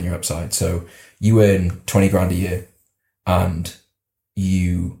downside and your upside. So you earn 20 grand a year and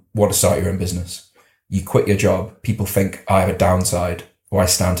you want to start your own business. You quit your job. People think I have a downside or I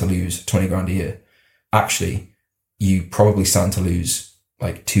stand to lose 20 grand a year. Actually, you probably stand to lose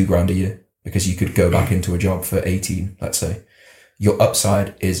like 2 grand a year because you could go back into a job for 18, let's say. Your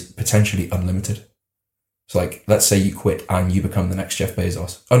upside is potentially unlimited. So like, let's say you quit and you become the next Jeff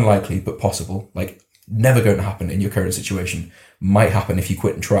Bezos. Unlikely, but possible. Like, never going to happen in your current situation. Might happen if you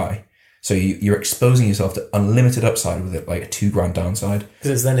quit and try. So you're exposing yourself to unlimited upside with it, like a 2 grand downside.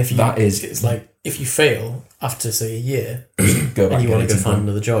 Because then it's like, if you fail after, say, a year, go back and you want to go find grand.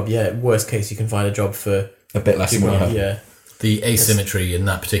 another job, worst case, you can find a job for A bit less 2 than what you grand, have. The asymmetry in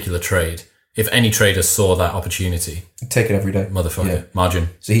that particular trade. If any trader saw that opportunity, Take it every day. motherfucker, Yeah. margin.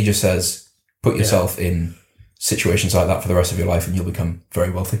 So he just says, put yourself in situations like that for the rest of your life and you'll become very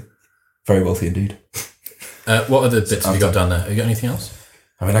wealthy. Very wealthy indeed. What other bits have you got down there? Have you got anything else?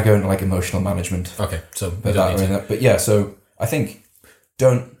 I mean, I go into like emotional management. Okay, so But yeah, so I think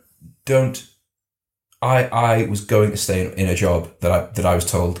I was going to stay in a job that I was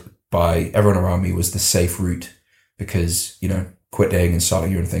told by everyone around me was the safe route because, you know, quitting and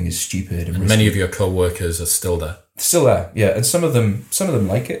starting your own thing is stupid and risky. many of your co-workers are still there. Still there, yeah. And some of them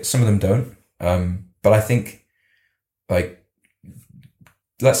like it, some of them don't. But I think, like,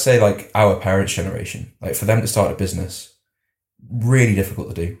 let's say like our parents' generation, like for them to start a business, really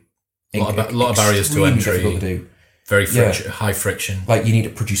difficult to do. A lot of barriers to Extremely entry. difficult to do. Very high friction. Like you need to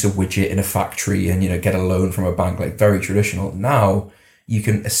produce a widget in a factory and, you know, get a loan from a bank, like very traditional. Now you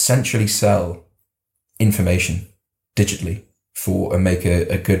can essentially sell information digitally and make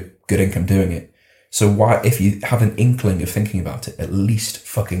a good income doing it. So why, if you have an inkling of thinking about it, at least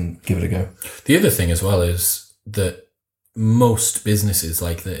fucking give it a go. The other thing as well is that most businesses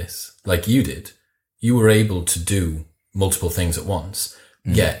like this, like you did, you were able to do multiple things at once.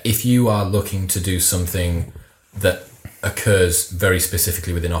 Yeah, if you are looking to do something that occurs very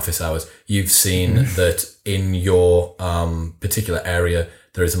specifically within office hours, you've seen that in your particular area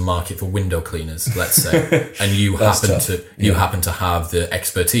there is a market for window cleaners, let's say, and you happen to have the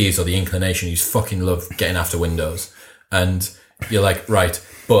expertise or the inclination. You fucking love getting after windows, and you're like, right,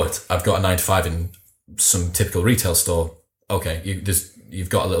 but I've got a 9 to 5 in some typical retail store. Okay, you've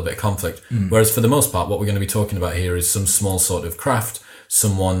got a little bit of conflict. Whereas for the most part, what we're going to be talking about here is some small sort of craft,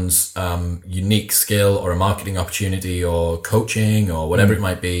 someone's unique skill or a marketing opportunity or coaching or whatever it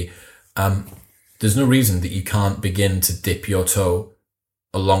might be. There's no reason that you can't begin to dip your toe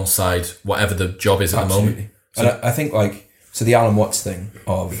alongside whatever the job is at the moment. So, and I think so the Alan Watts thing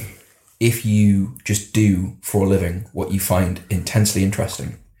of if you just do for a living what you find intensely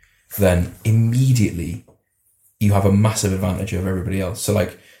interesting, then immediately you have a massive advantage over everybody else. So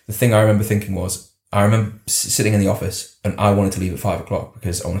like the thing I remember thinking was, I remember sitting in the office and I wanted to leave at 5 o'clock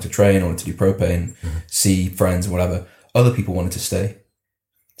because I wanted to train, I wanted to do propane, see friends, whatever. Other people wanted to stay.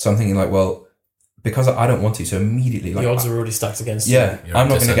 So I'm thinking like, well, because I don't want to, so immediately the odds are already stacked against you. Yeah, I'm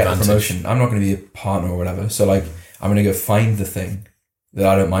not going to get a promotion. I'm not going to be a partner or whatever. So like, I'm going to go find the thing that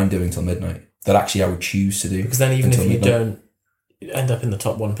I don't mind doing till midnight. That actually I would choose to do. Because then even if you midnight. don't end up in the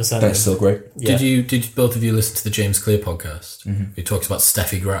top 1%, That's still great. Yeah. Did both of you listen to the James Clear podcast? He talks about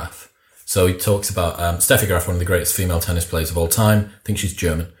Steffi Graf. So he talks about Steffi Graf, one of the greatest female tennis players of all time. I think she's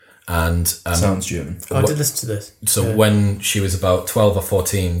German. And Sounds German. I did listen to this. So when she was about 12 or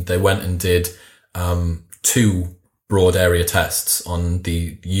 14, they went and did 2 broad area tests on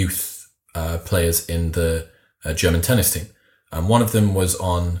the youth players in the German tennis team. One of them was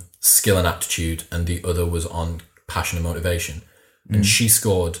on skill and aptitude, and the other was on passion and motivation. And she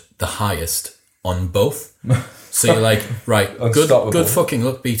scored the highest on both. So you're like, right, good fucking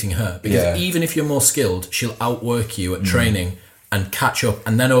luck beating her. Because even if you're more skilled, she'll outwork you at training and catch up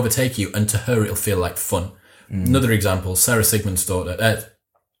and then overtake you. And to her, it'll feel like fun. Another example, Sarah Sigmund's daughter,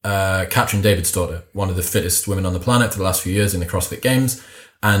 Katrin Davidsdottir, one of the fittest women on the planet for the last few years in the CrossFit Games.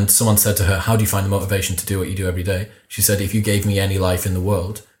 And someone said to her, how do you find the motivation to do what you do every day? She said, if you gave me any life in the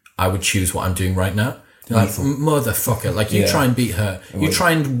world, I would choose what I'm doing right now. Like, motherfucker, like you try and beat her. You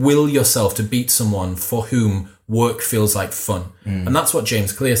try and will yourself to beat someone for whom work feels like fun. And that's what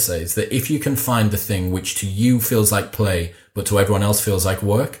James Clear says, that if you can find the thing which to you feels like play, but to everyone else feels like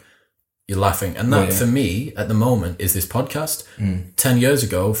work, you're laughing. And that for me at the moment is this podcast. 10 years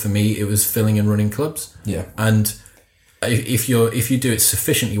ago, for me, it was filling and running clubs. Yeah. And if you do it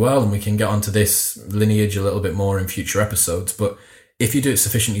sufficiently well, and we can get onto this lineage a little bit more in future episodes, but if you do it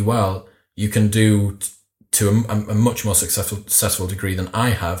sufficiently well, you can do to a much more successful degree than I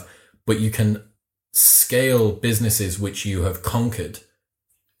have, but you can scale businesses which you have conquered,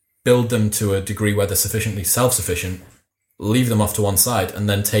 build them to a degree where they're sufficiently self-sufficient, leave them off to one side, and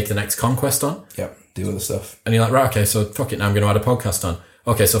then take the next conquest on. Yep, do other stuff. And you're like, right, okay, so fuck it, now I'm going to add a podcast on.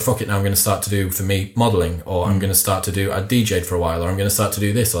 Okay, so fuck it, now I'm going to start to do, for me, modelling, or I'm going to start to do, I DJ'd for a while, or I'm going to start to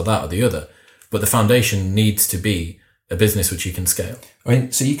do this or that or the other. But the foundation needs to be a business which you can scale. I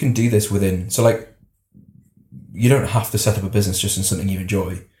mean, so you can do this within, so like, you don't have to set up a business just in something you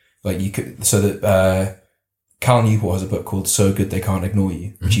enjoy. Like you could, so that, Cal Newport has a book called So Good They Can't Ignore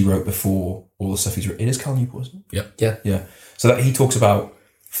You, which he wrote before all the stuff he's written. It is Cal Newport, isn't it? Yep. Yeah. So that he talks about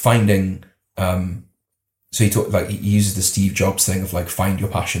finding, so he uses the Steve Jobs thing of like find your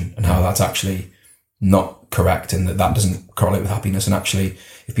passion and how that's actually not correct and that doesn't correlate with happiness. And actually,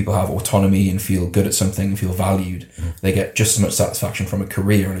 if people have autonomy and feel good at something and feel valued, they get just as much satisfaction from a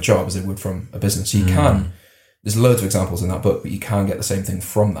career and a job as they would from a business. So you can, there's loads of examples in that book, but you can get the same thing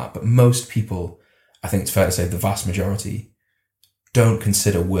from that. But most people, I think it's fair to say the vast majority, don't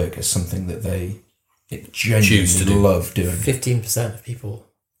consider work as something that they genuinely love doing. 15% of people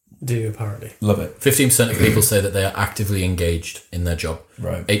do, apparently. Love it. 15% of people say that they are actively engaged in their job.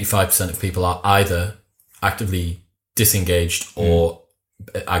 Right. 85% of people are either actively disengaged or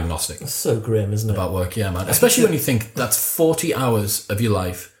agnostic. That's so grim, isn't it? About work, yeah, man. Especially when you think that's 40 hours of your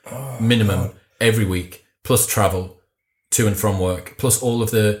life, minimum, every week, plus travel to and from work, plus all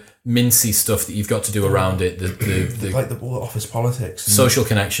of the mincy stuff that you've got to do around it, the like all the office politics, social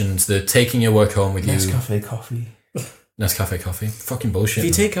connections, the taking your work home with you. Nescafe coffee. Nescafe coffee. Fucking bullshit. If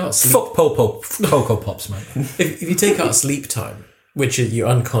you take out sleep, fuck Cocoa Pops, man. if you take out sleep time, which you're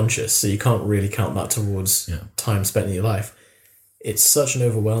unconscious, so you can't really count that towards time spent in your life, it's such an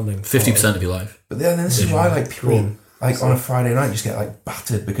overwhelming 50% of your life. But then this is why like people like on a Friday night just get like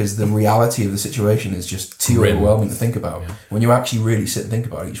battered because the reality of the situation is just too overwhelming to think about. Yeah. When you actually really sit and think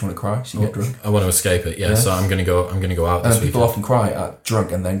about it, you just want to cry, so you get drunk. I want to escape it, so I'm gonna go out this weekend. People often cry at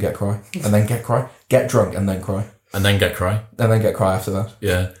drunk and then get cry. And then get cry. Get drunk and then cry. And then get cry. And then get cry after that.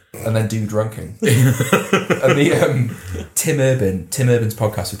 Yeah. And then do drunking. And the Tim Urban's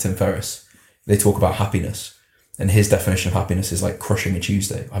podcast with Tim Ferriss, they talk about happiness. And his definition of happiness is like crushing a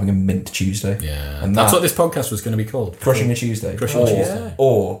Tuesday, having a mint Tuesday. Yeah. And that's what this podcast was going to be called. Crushing a Tuesday. Crushing a Tuesday.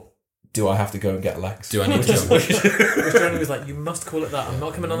 Or do I have to go and get Lex? Do I need to go? Which Johnny was like, you must call it that. I'm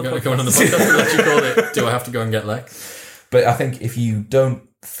not coming on the podcast. Coming on the podcast to let you call it. Do I have to go and get Lex? But I think if you don't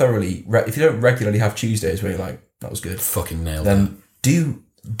regularly have Tuesdays where you're like, that was good. Fucking nailed then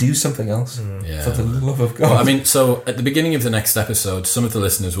do something else for the love of God. Well, I mean, so at the beginning of the next episode, some of the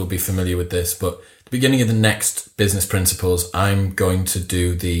listeners will be familiar with this, but at the beginning of the next Business Principles, I'm going to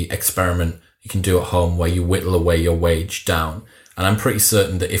do the experiment you can do at home where you whittle away your wage down. And I'm pretty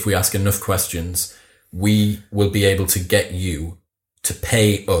certain that if we ask enough questions, we will be able to get you to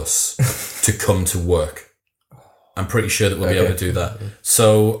pay us to come to work. I'm pretty sure that we'll be able to do that.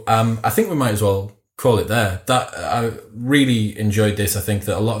 So I think we might as well call it there. That I really enjoyed this. I think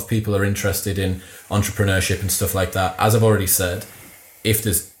that a lot of people are interested in entrepreneurship and stuff like that. As I've already said, if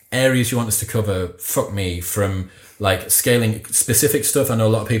there's areas you want us to cover, fuck me, from like scaling specific stuff. I know a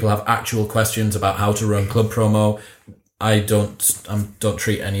lot of people have actual questions about how to run club promo. I don't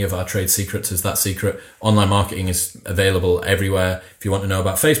treat any of our trade secrets as that secret. Online marketing is available everywhere. If you want to know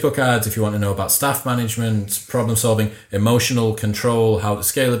about Facebook ads, if you want to know about staff management, problem solving, emotional control, how to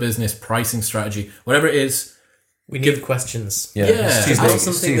scale a business, pricing strategy, whatever it is. We need questions. Yeah. If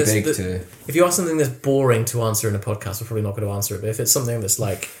you ask something that's boring to answer in a podcast, we're probably not going to answer it. But if it's something that's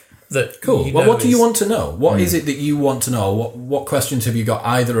like that, cool. Well, what do you want to know? What is it that you want to know? What questions have you got?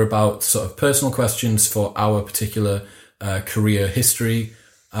 Either about sort of personal questions for our particular career history.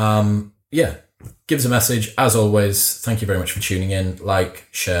 Give us a message. As always, thank you very much for tuning in. Like,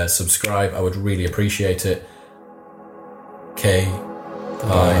 share, subscribe. I would really appreciate it. K.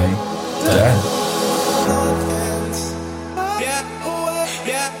 Bye.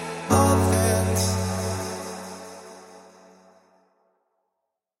 Yeah.